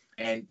off,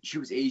 and she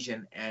was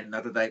Asian. And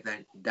not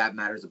that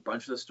matters a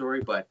bunch of the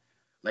story, but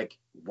like,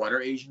 what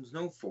are Asians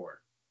known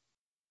for?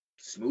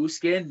 Smooth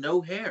skin,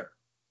 no hair.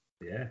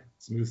 Yeah,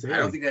 smooth sailing. I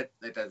don't think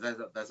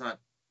that's not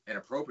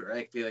inappropriate,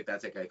 right? I feel like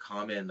that's like a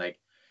common like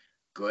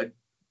good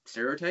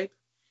stereotype.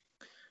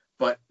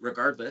 But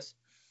regardless,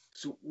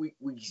 so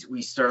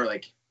we start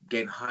like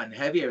getting hot and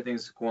heavy.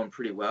 Everything's going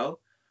pretty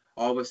well.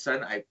 All of a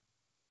sudden, I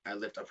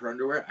lift up her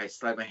underwear. I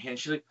slide my hand.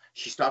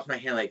 She stops my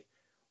hand like,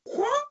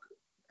 what?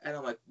 And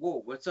I'm like,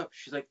 whoa, what's up?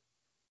 She's like,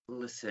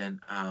 listen,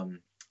 I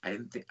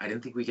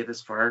didn't think we get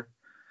this far.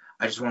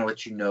 I just want to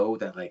let you know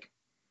that like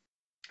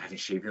I haven't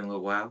shaved in a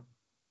little while.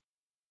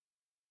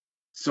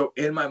 So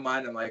in my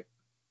mind, I'm like,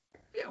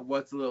 yeah,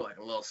 what's a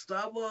little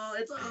stubble?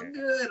 It's all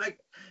good. Like,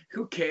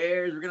 who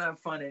cares? We're gonna have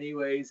fun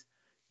anyways,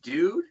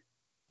 dude.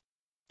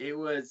 It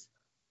was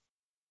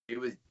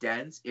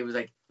dense. It was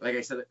like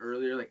I said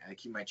earlier, like I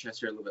keep my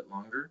chest hair a little bit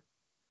longer.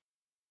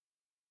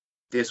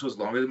 This was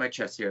longer than my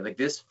chest hair. Like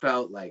this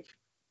felt like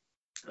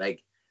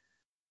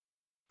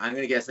I'm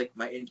gonna guess like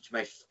my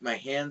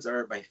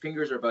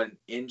fingers are about an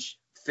inch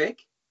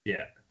thick.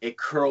 Yeah. It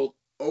curled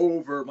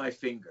over my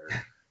finger.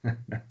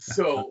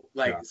 So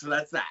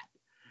that's that.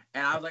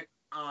 And I was like,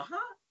 I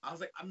was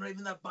like, I'm not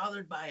even that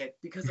bothered by it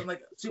because I'm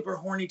like super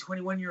horny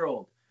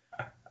 21-year-old.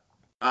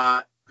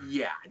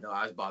 Yeah, no,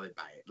 I was bothered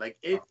by it. Like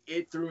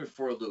it threw me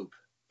for a loop.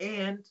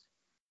 And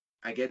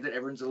I get that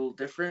everyone's a little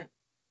different,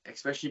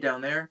 especially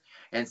down there,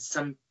 and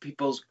some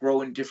people's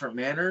grow in different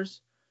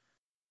manners.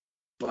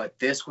 But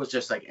this was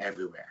just like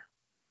everywhere.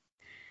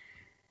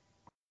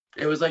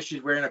 It was like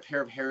she's wearing a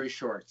pair of hairy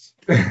shorts.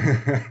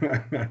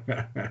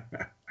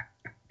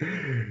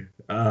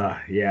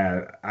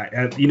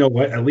 Yeah. You know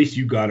what? At least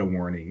you got a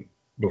warning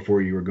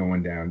before you were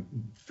going down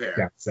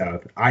Fair.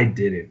 south. I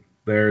didn't.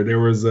 There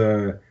was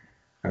I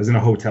was in a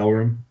hotel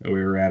room. We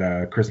were at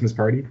a Christmas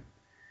party,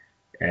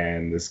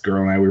 and this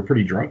girl and I we were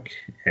pretty drunk,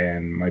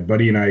 and my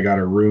buddy and I got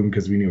a room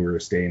because we knew we were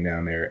staying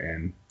down there,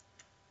 and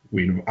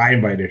I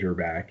invited her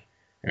back,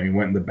 and we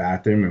went in the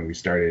bathroom and we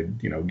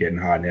started, getting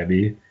hot and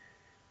heavy,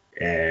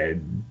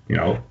 and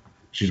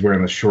she's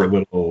wearing this short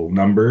little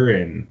number,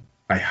 and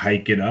I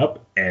hike it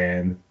up,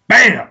 and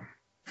bam,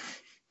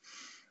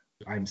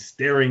 I'm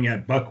staring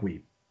at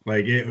buckwheat.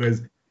 Like it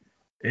was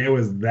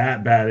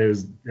that bad. It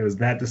was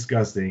that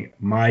disgusting.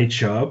 My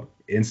chub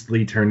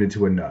instantly turned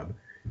into a nub.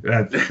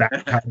 That's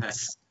how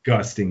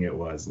disgusting it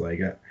was.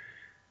 Like,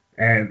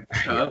 and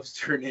Chubs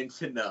turn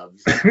into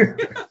nubs.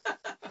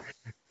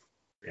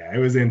 Yeah, it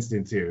was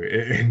instant too.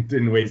 It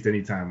didn't waste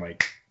any time.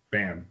 Like,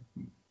 bam.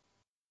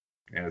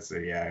 Yeah, so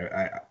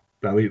yeah,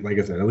 like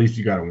I said, at least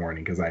you got a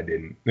warning because I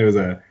didn't.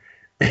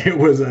 It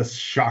was a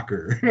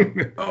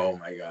shocker. Oh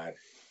my god.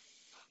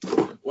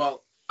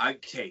 Well,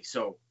 okay,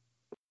 so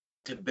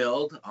to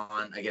build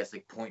on, I guess,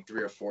 like point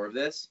 3 or 4 of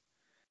this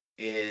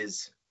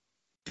is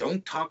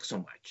don't talk so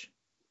much.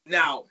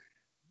 Now,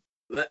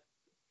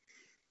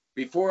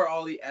 before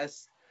all the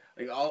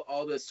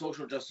all the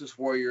social justice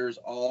warriors,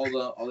 all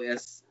the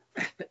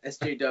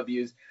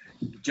SJWs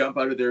jump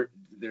out of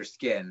their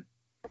skin,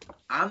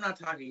 I'm not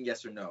talking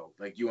yes or no.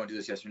 Like, you want to do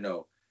this, yes or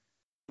no?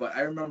 But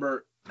I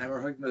remember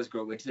hugging this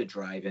girl, went to the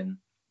drive-in,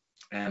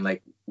 and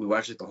like we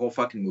watched like the whole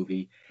fucking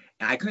movie,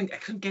 and I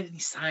couldn't get any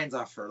signs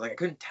off her. Like, I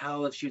couldn't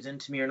tell if she was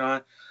into me or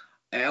not.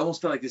 I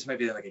almost felt like this might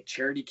be like a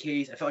charity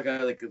case. I felt like I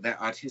had like that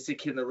autistic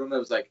kid in the room that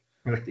was like,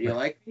 "Do you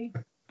like me?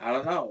 I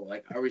don't know.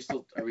 Like, are we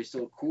still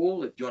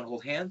cool? Like, do you want to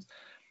hold hands?"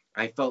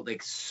 I felt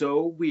like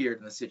so weird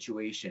in the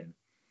situation.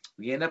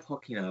 We end up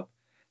hooking up,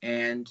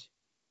 and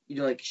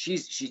like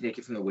she's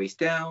naked from the waist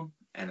down,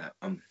 and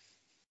I'm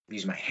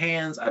using my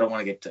hands. I don't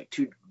want to get like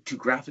too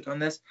graphic on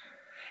this.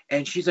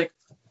 And she's like,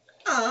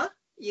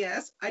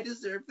 yes, I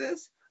deserve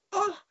this.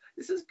 Oh,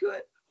 this is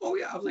good. Oh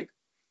yeah. I was like,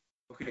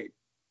 okay.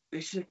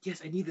 And she's like,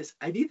 yes, I need this.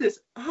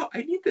 Oh,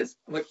 I need this.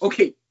 I'm like,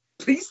 okay,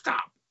 please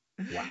stop.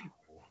 Wow.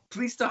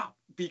 Please stop,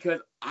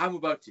 because I'm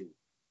about to.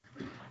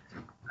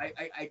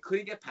 I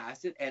couldn't get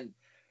past it, and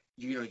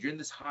you're in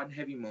this hot and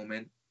heavy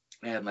moment,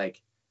 and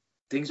like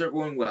things are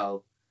going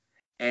well,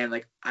 and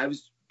like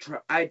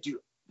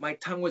my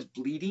tongue was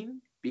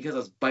bleeding because I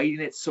was biting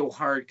it so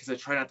hard because I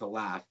try not to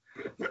laugh.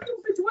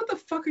 What the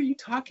fuck are you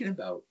talking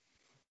about?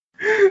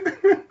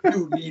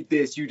 You need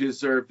this. You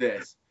deserve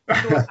this.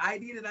 You know what I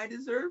need and I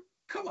deserve?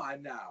 Come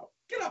on now.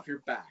 Get off your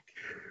back.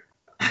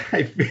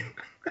 I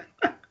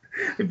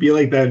feel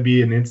like that'd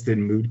be an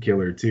instant mood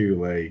killer too.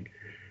 Like,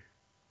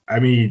 I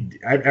mean,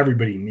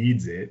 everybody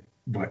needs it,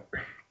 but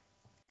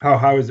how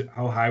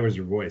high was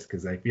your voice?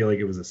 Because I feel like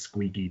it was a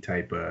squeaky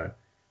type of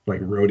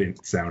like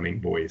rodent sounding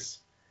voice.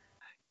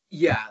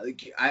 Yeah,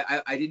 like,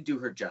 I didn't do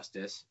her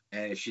justice,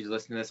 and if she's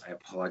listening to this, I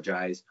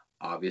apologize,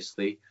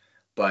 obviously,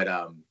 but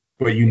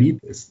you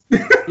need this.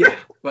 Yeah,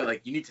 but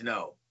like you need to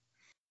know,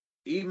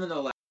 even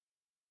though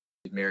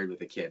she's married with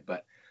a kid,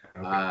 but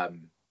okay.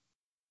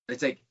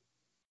 It's like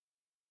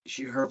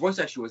her voice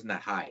actually wasn't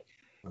that high.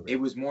 Okay. It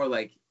was more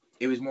like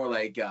it was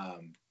like a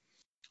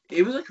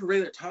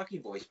regular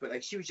talking voice, but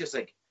like she was just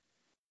like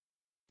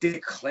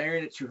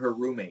declaring it to her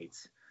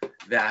roommates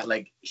that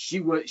like she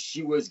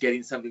was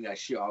getting something that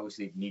she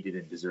obviously needed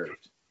and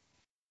deserved.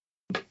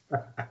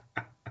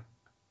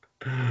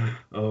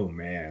 Oh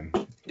man.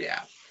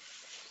 Yeah.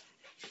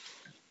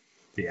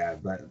 Yeah,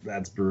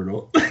 that's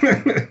brutal.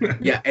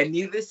 Yeah, and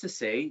needless to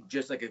say,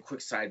 just like a quick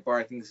sidebar,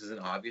 I think this is an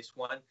obvious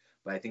one,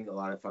 but I think a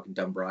lot of fucking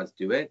dumb broads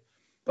do it.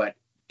 But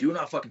do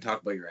not fucking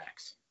talk about your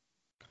ex.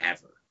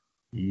 Ever.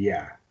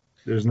 Yeah.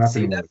 There's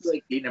nothing. Say that for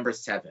like date number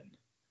 7.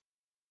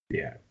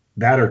 Yeah.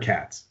 That or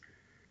cats.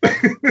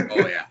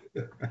 Oh yeah.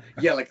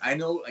 Yeah, like I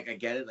know, like I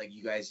get it, like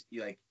you guys,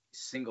 like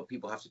single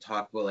people have to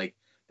talk about like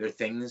their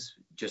things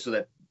just so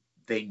that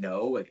they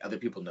know, like other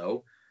people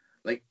know.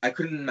 Like I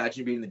couldn't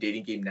imagine being in the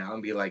dating game now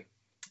and be like,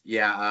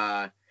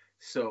 yeah,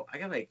 so I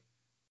got like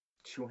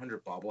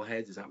 200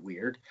 bobbleheads. Is that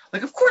weird?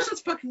 Like, of course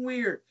that's fucking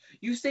weird.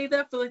 You say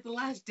that for like the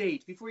last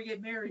date before you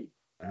get married.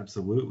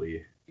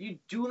 Absolutely. You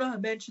do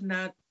not mention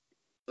that,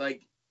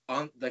 like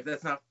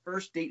that's not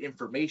first date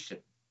information.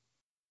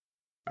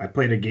 I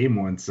played a game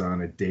once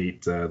on a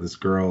date. This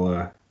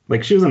girl,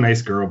 like she was a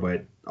nice girl,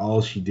 but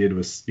all she did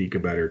was speak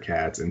about her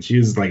cats, and she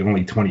was like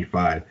only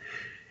 25.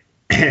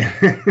 She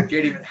hadn't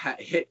even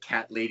hit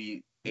cat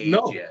lady age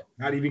yet.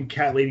 Not even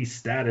cat lady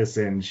status,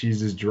 and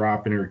she's just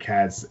dropping her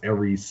cats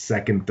every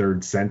second,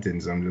 third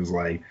sentence. I'm just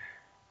like,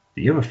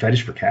 do you have a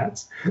fetish for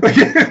cats?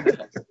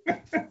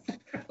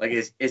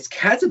 Like, is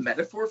cats a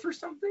metaphor for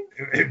something?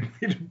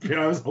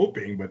 I was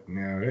hoping, but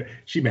no,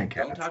 she meant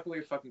cats. Don't talk about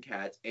your fucking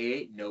cats.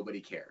 Nobody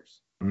cares.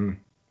 Mm.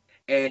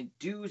 And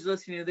dudes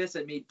listening to this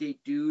that may date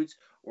dudes,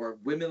 or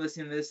women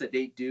listening to this that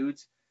date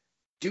dudes,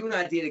 do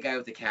not date a guy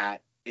with a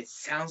cat. it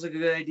sounds like a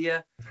good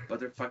idea, but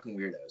they're fucking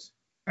weirdos.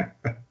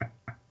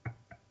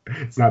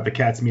 It's not the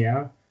cat's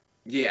meow.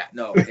 Yeah,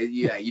 no,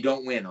 yeah, you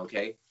don't win,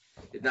 okay?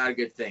 It's not a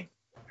good thing.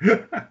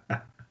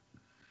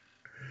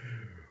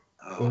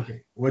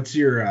 Okay, what's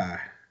your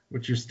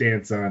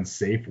stance on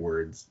safe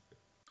words?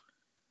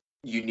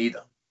 You need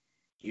them.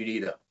 You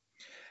need them.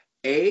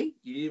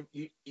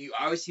 You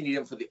obviously need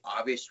them for the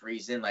obvious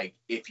reason. Like,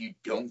 if you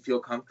don't feel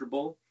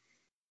comfortable,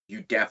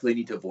 you definitely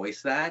need to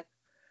voice that.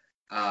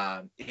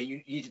 And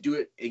you need to do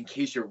it in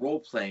case you're role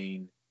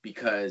playing,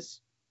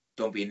 because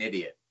don't be an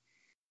idiot.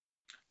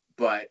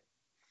 But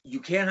you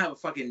can't have a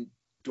fucking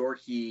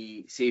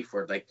dorky safe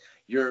word. Like,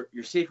 your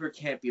safe word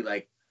can't be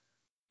like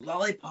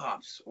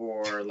lollipops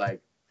or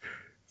like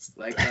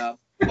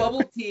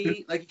bubble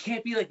tea. Like, it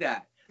can't be like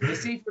that. The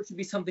safe word should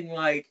be something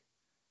like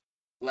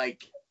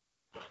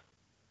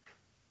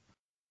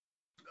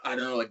I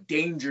don't know, like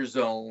danger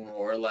zone,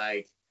 or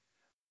like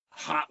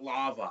hot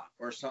lava,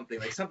 or something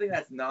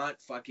that's not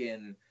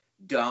fucking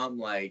dumb.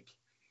 Like,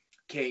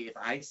 okay, if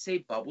I say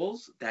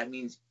bubbles, that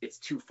means it's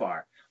too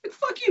far. Like,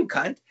 fuck you,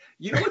 cunt.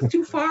 You know what's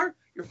too far?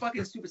 Your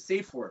fucking stupid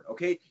safe word,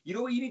 okay? You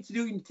know what you need to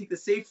do? You need to take the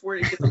safe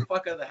word and get the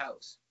fuck out of the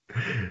house.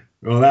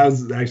 Well, that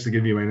was actually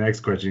going to be my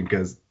next question,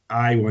 because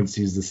I once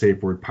used the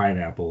safe word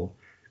pineapple.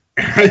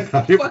 I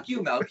thought fuck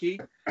you, Melky.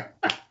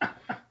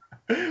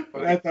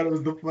 But I thought it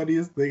was the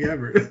funniest thing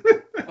ever.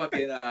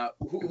 Fucking,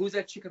 who's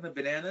that chick on the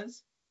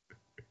bananas?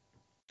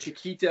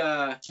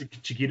 Chiquita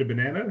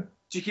Banana?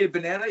 Chiquita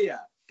Banana, yeah.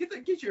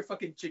 Get your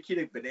fucking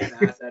Chiquita Banana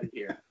ass out of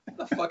here.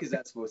 What the fuck is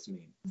that supposed to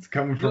mean? It's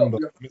coming from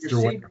your safe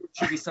word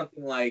should be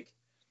something like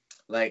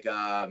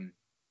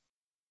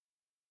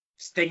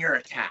stinger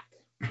attack.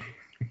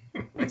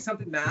 Like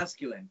something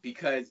masculine,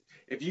 because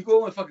if you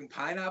go with fucking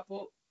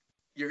pineapple,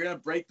 you're gonna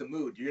break the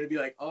mood. You're gonna be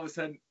like, all of a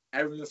sudden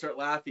everyone's gonna start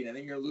laughing, and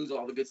then you're gonna lose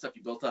all the good stuff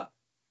you built up.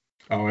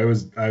 Oh, I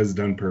was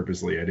done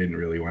purposely. I didn't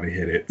really want to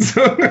hit it.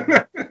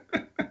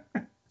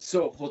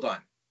 So hold on.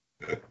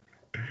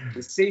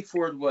 The safe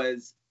word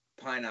was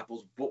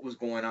pineapples. What was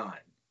going on?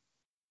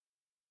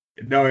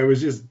 No, it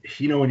was just,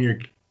 when you're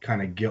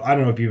kind of I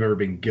don't know if you've ever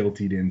been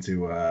guiltied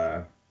into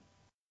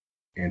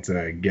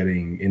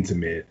getting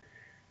intimate,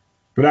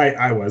 but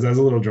I was a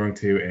little drunk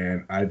too,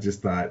 and I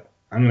just thought,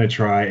 I'm gonna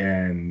try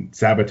and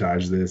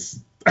sabotage this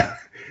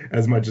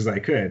as much as I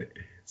could.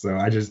 So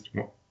I just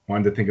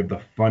wanted to think of the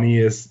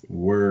funniest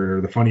word,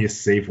 or the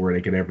funniest safe word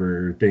I could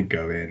ever think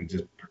of, and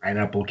just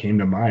pineapple came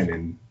to mind,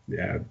 and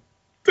yeah.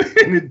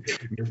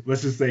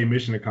 Let's just say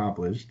mission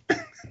accomplished.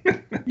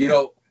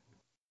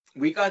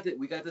 We got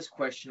this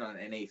question on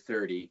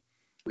NA30.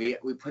 We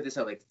put this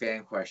out like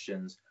fan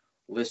questions,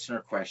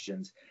 listener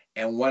questions,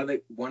 and one of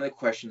the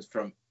questions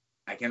from,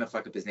 I can't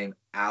fuck up his name,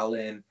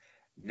 Alan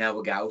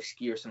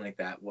Nawagowski or something like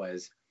that,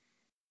 was,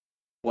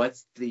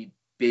 what's the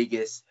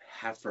biggest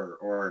heifer,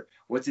 or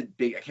what's a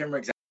big, I can't remember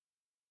exactly,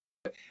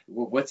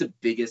 what's the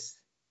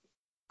biggest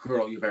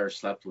girl you've ever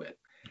slept with?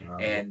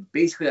 And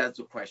basically that's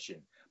the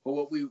question. But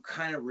what we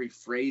kind of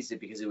rephrased it,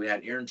 because we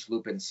had Aaron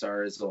Chalupa and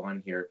Sarah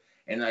on here,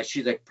 and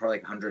she's like probably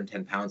like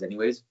 110 pounds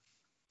anyways.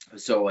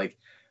 So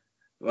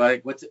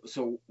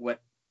what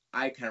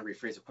I kind of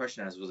rephrased the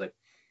question as was like,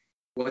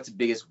 what's the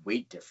biggest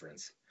weight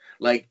difference?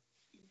 Like,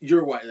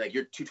 you're what? Like,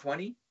 you're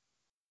 220?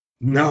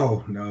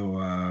 No.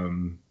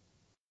 I'm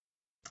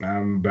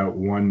about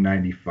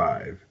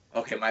 195.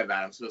 Okay, my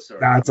bad. I'm so sorry.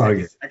 That's all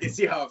good. I can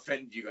see how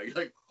offended you got. You're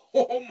like,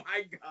 oh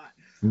my God.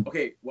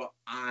 Okay, well,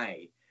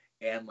 I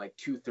am like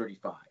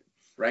 235,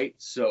 right?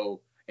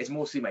 So it's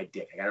mostly my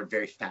dick. I got a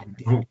very fat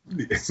dick.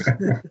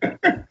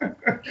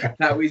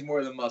 That weighs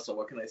more than muscle.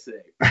 What can I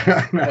say?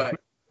 But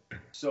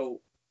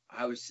so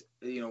I was,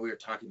 we were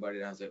talking about it,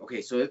 and I was like,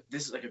 okay, so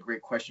this is like a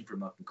great question for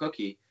Milk and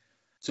Cookie.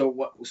 So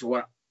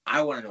what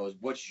I want to know is,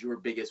 what's your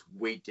biggest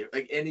weight difference?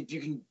 Like, and if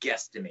you can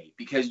guesstimate,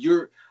 because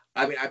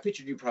I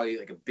pictured you probably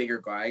like a bigger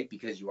guy,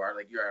 because you are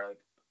like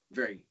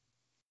very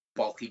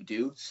bulky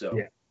dude. So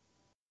yeah.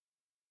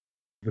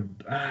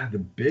 The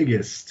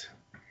biggest,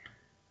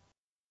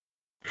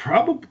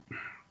 probably.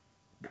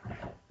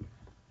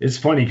 It's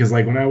funny because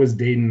like when I was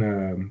dating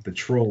the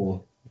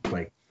troll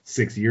like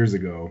 6 years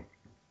ago,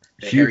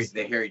 the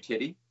hairy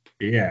titty.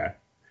 Yeah.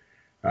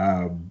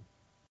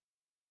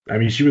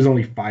 She was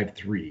only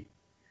 5'3",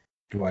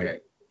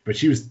 but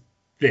she was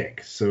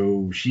thick,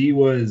 so she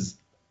was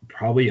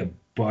probably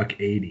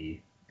 $180,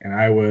 and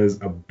I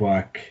was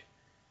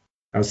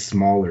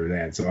smaller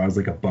then, so I was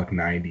like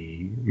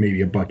 $190, maybe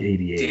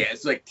 $188. Yeah,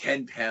 it's like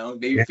 10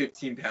 pounds, maybe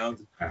 15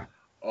 pounds. Yeah.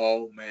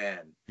 Oh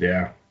man.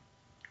 Yeah.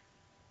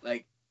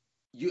 Like,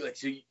 you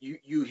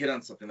hit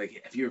on something.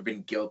 Like, have you ever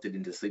been guilted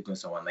into sleeping with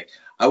someone? Like,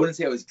 I wouldn't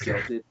say I was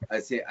guilted.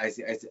 I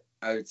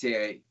would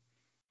say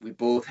we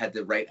both had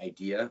the right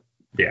idea.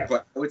 Yeah.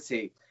 But I would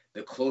say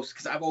the closest,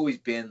 because I've always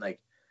been like,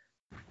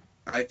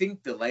 I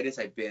think the lightest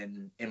I've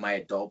been in my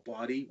adult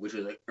body, which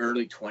was like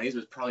early 20s,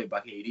 was probably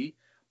 $180.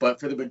 But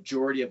for the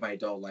majority of my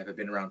adult life, I've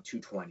been around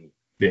 220.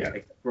 Yeah.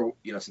 Like,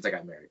 since I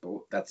got married,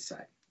 but that's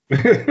aside.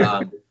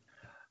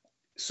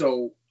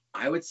 So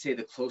I would say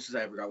the closest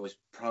I ever got was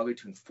probably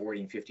between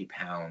 40 and 50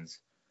 pounds.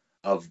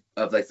 of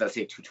like, let's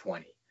say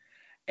 220.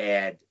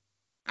 And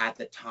at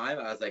the time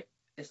I was like,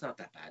 it's not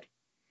that bad.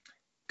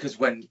 Because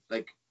when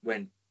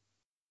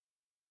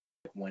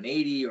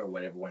 180 or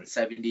whatever,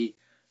 170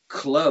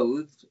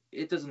 clothed,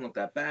 it doesn't look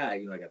that bad.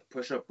 I got the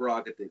push-up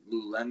bra, got the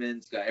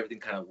Lululemons, got everything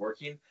kind of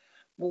working.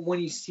 Well, when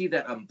you see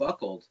that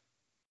unbuckled,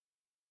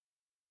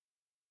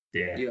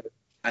 Yeah.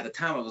 At the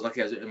time I was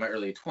lucky I was in my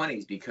early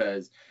 20s,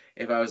 because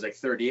if I was like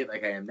 38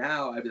 like I am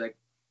now, I'd be like,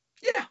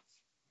 yeah,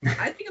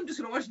 I think I'm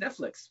just gonna watch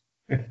Netflix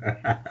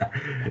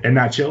And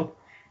not chill.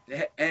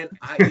 and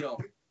I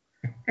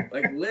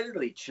like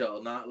literally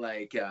chill, not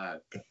like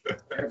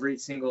every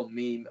single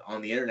meme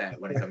on the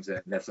internet when it comes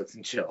to Netflix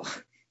and chill.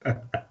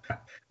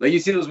 Like, you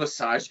see those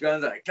massage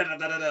guns, like da da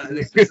da da da.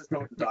 Like, this is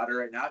someone's daughter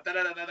right now. Da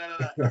da da da da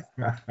da.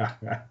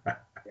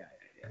 Yeah.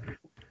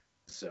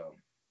 So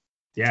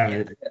Yeah,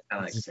 that's kind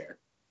of like fair.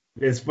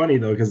 it's funny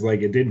though, because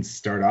like it didn't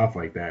start off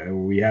like that.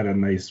 We had a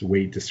nice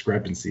weight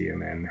discrepancy,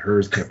 and then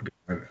hers kept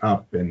going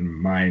up, and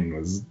mine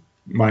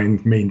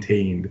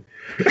maintained.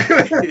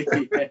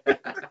 Yeah.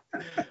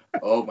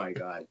 Oh my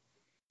god.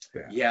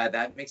 Yeah,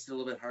 that makes it a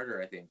little bit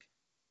harder, I think.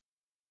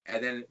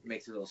 And then it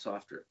makes it a little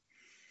softer.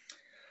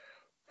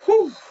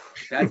 Whew,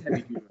 that's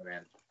heavy duty,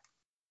 man.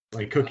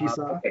 Like cookie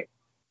saw. Okay.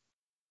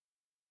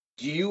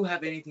 Do you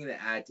have anything to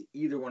add to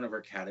either one of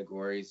our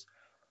categories?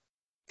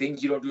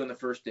 Things you don't do on the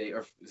first day,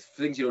 or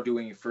things you don't do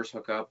when you first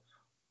hook up,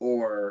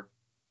 or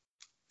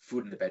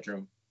food in the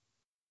bedroom?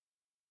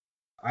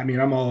 I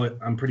mean,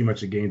 I'm pretty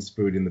much against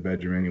food in the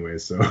bedroom anyway,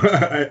 so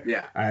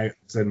Yeah. I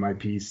said my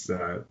piece.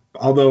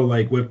 Although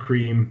like whipped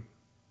cream,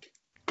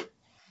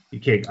 you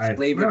can't.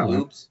 Flavored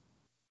lubes.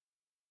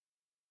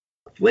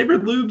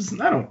 Flavored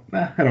lubes, I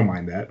don't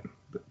mind that,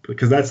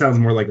 because that sounds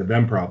more like a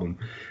them problem.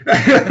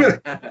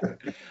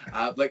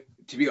 Like,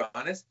 to be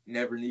honest,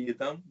 never needed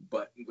them,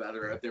 but I'm glad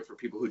they're out there for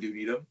people who do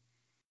need them.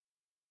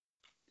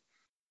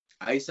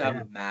 I used to have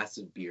a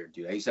massive beard,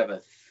 dude. I used to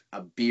have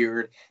a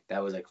beard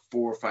that was like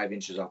 4 or 5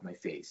 inches off my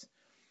face.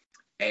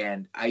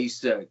 And I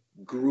used to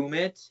groom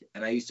it,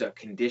 and I used to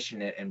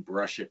condition it and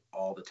brush it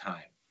all the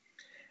time.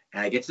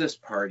 And I get to this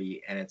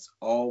party, and it's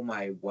all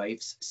my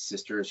wife's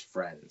sister's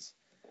friends.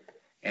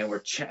 And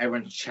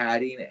everyone's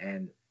chatting,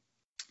 and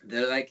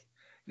they're like,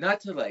 not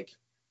to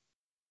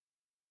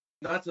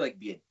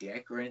be a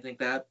dick or anything like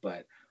that,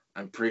 but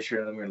I'm pretty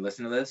sure they're going to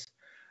listen to this.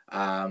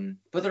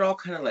 But they're all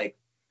kind of like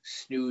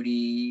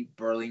snooty,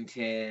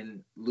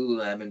 Burlington,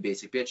 Lululemon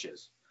basic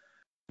bitches,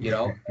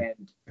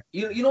 and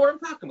you know what I'm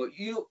talking about.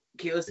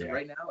 Okay, listen,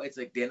 right now it's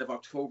like the end of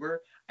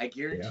October. I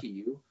guarantee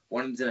you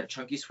one of them's in a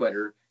chunky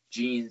sweater,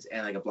 jeans,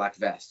 and like a black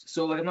vest.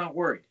 So like, I'm not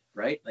worried,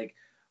 right? Like,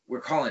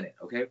 we're calling it,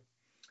 okay?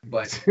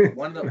 But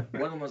one of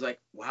them was like,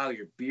 wow,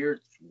 your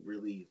beard's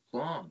really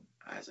long.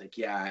 I was like,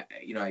 yeah,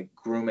 I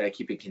groom it, I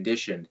keep it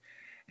conditioned.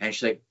 And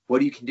she's like, what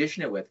do you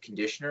condition it with?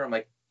 Conditioner? I'm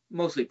like,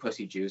 mostly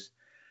pussy juice.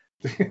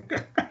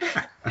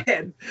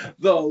 And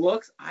the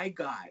looks I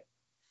got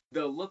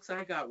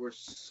were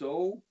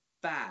so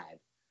bad.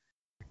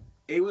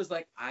 It was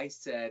like I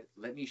said,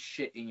 let me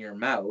shit in your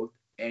mouth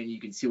and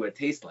you can see what it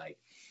tastes like.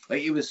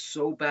 Like, it was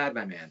so bad,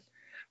 my man.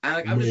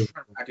 I'm just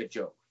trying to crack a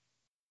joke.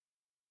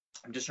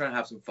 I'm just trying to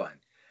have some fun.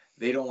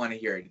 They don't want to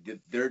hear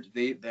it. They're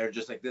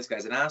just like, this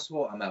guy's an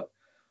asshole, I'm out.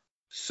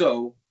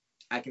 So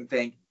I can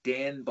thank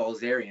Dan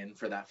Balzerian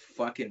for that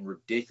fucking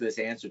ridiculous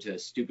answer to a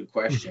stupid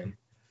question.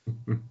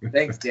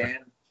 Thanks, Dan.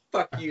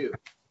 Fuck you.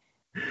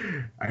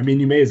 I mean,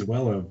 you may as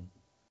well have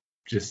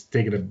just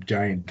taken a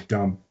giant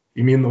dump.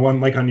 You mean the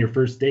one like on your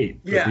first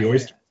date? Yeah. The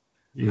oyster.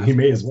 Yeah. You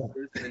may as well.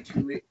 And then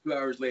 2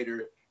 hours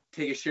later,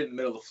 take a shit in the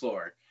middle of the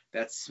floor.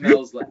 That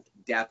smells like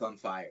death on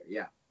fire.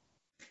 Yeah.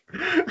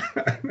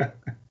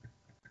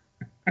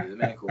 You're the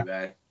man, cool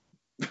guy.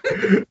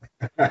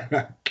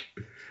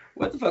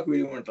 What the fuck are we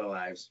doing with our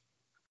lives?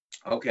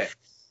 Okay.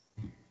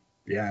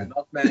 Yeah.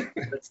 Man,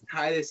 let's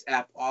tie this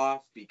app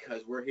off,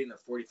 because we're hitting the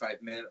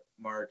 45-minute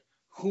mark.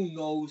 Who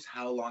knows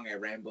how long I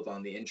rambled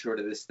on the intro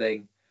to this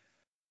thing.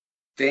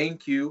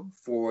 Thank you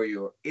for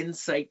your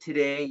insight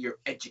today, your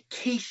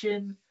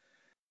education,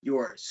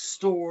 your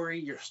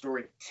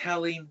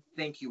storytelling.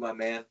 Thank you, my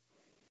man.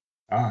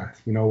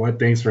 You know what?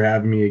 Thanks for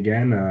having me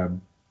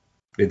again.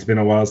 It's been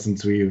a while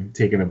since we've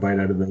taken a bite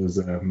out of those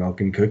milk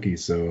and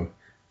cookies, so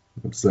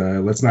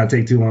let's not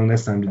take too long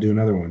this time to do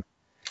another one.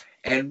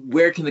 And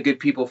where can the good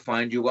people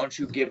find you? Why don't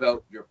you give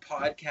out your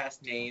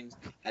podcast names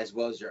as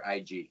well as your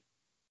IG?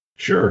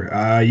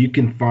 Sure. You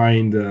can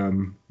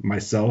find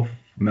myself,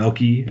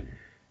 Melky,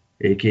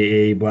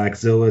 aka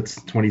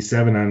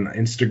Blackzilla27 on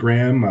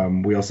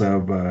Instagram. We also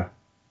have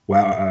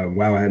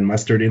Wowhead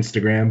Mustard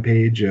Instagram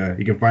page.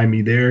 You can find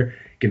me there.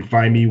 You can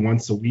find me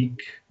once a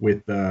week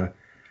with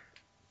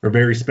our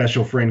very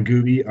special friend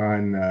Gooby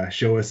on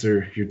Show Us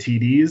Your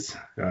TDs.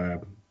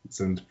 It's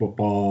a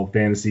football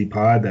fantasy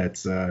pod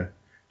that's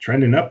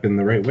trending up in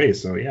the right way.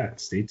 So yeah,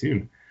 stay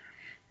tuned.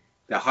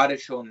 The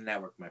hottest show on the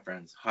network, my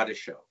friends. Hottest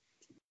show.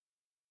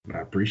 I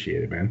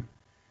appreciate it, man.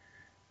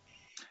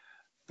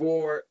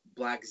 For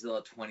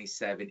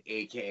Blackzilla27,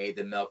 aka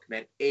the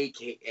Milkman,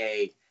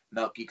 aka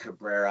Melky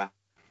Cabrera,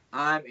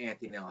 I'm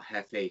Anthony El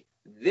Jefe.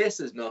 This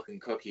is Milk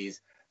and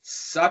Cookies.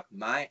 Suck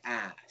my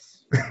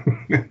ass.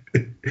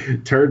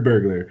 Turd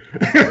burglar.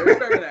 Turd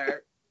burglar.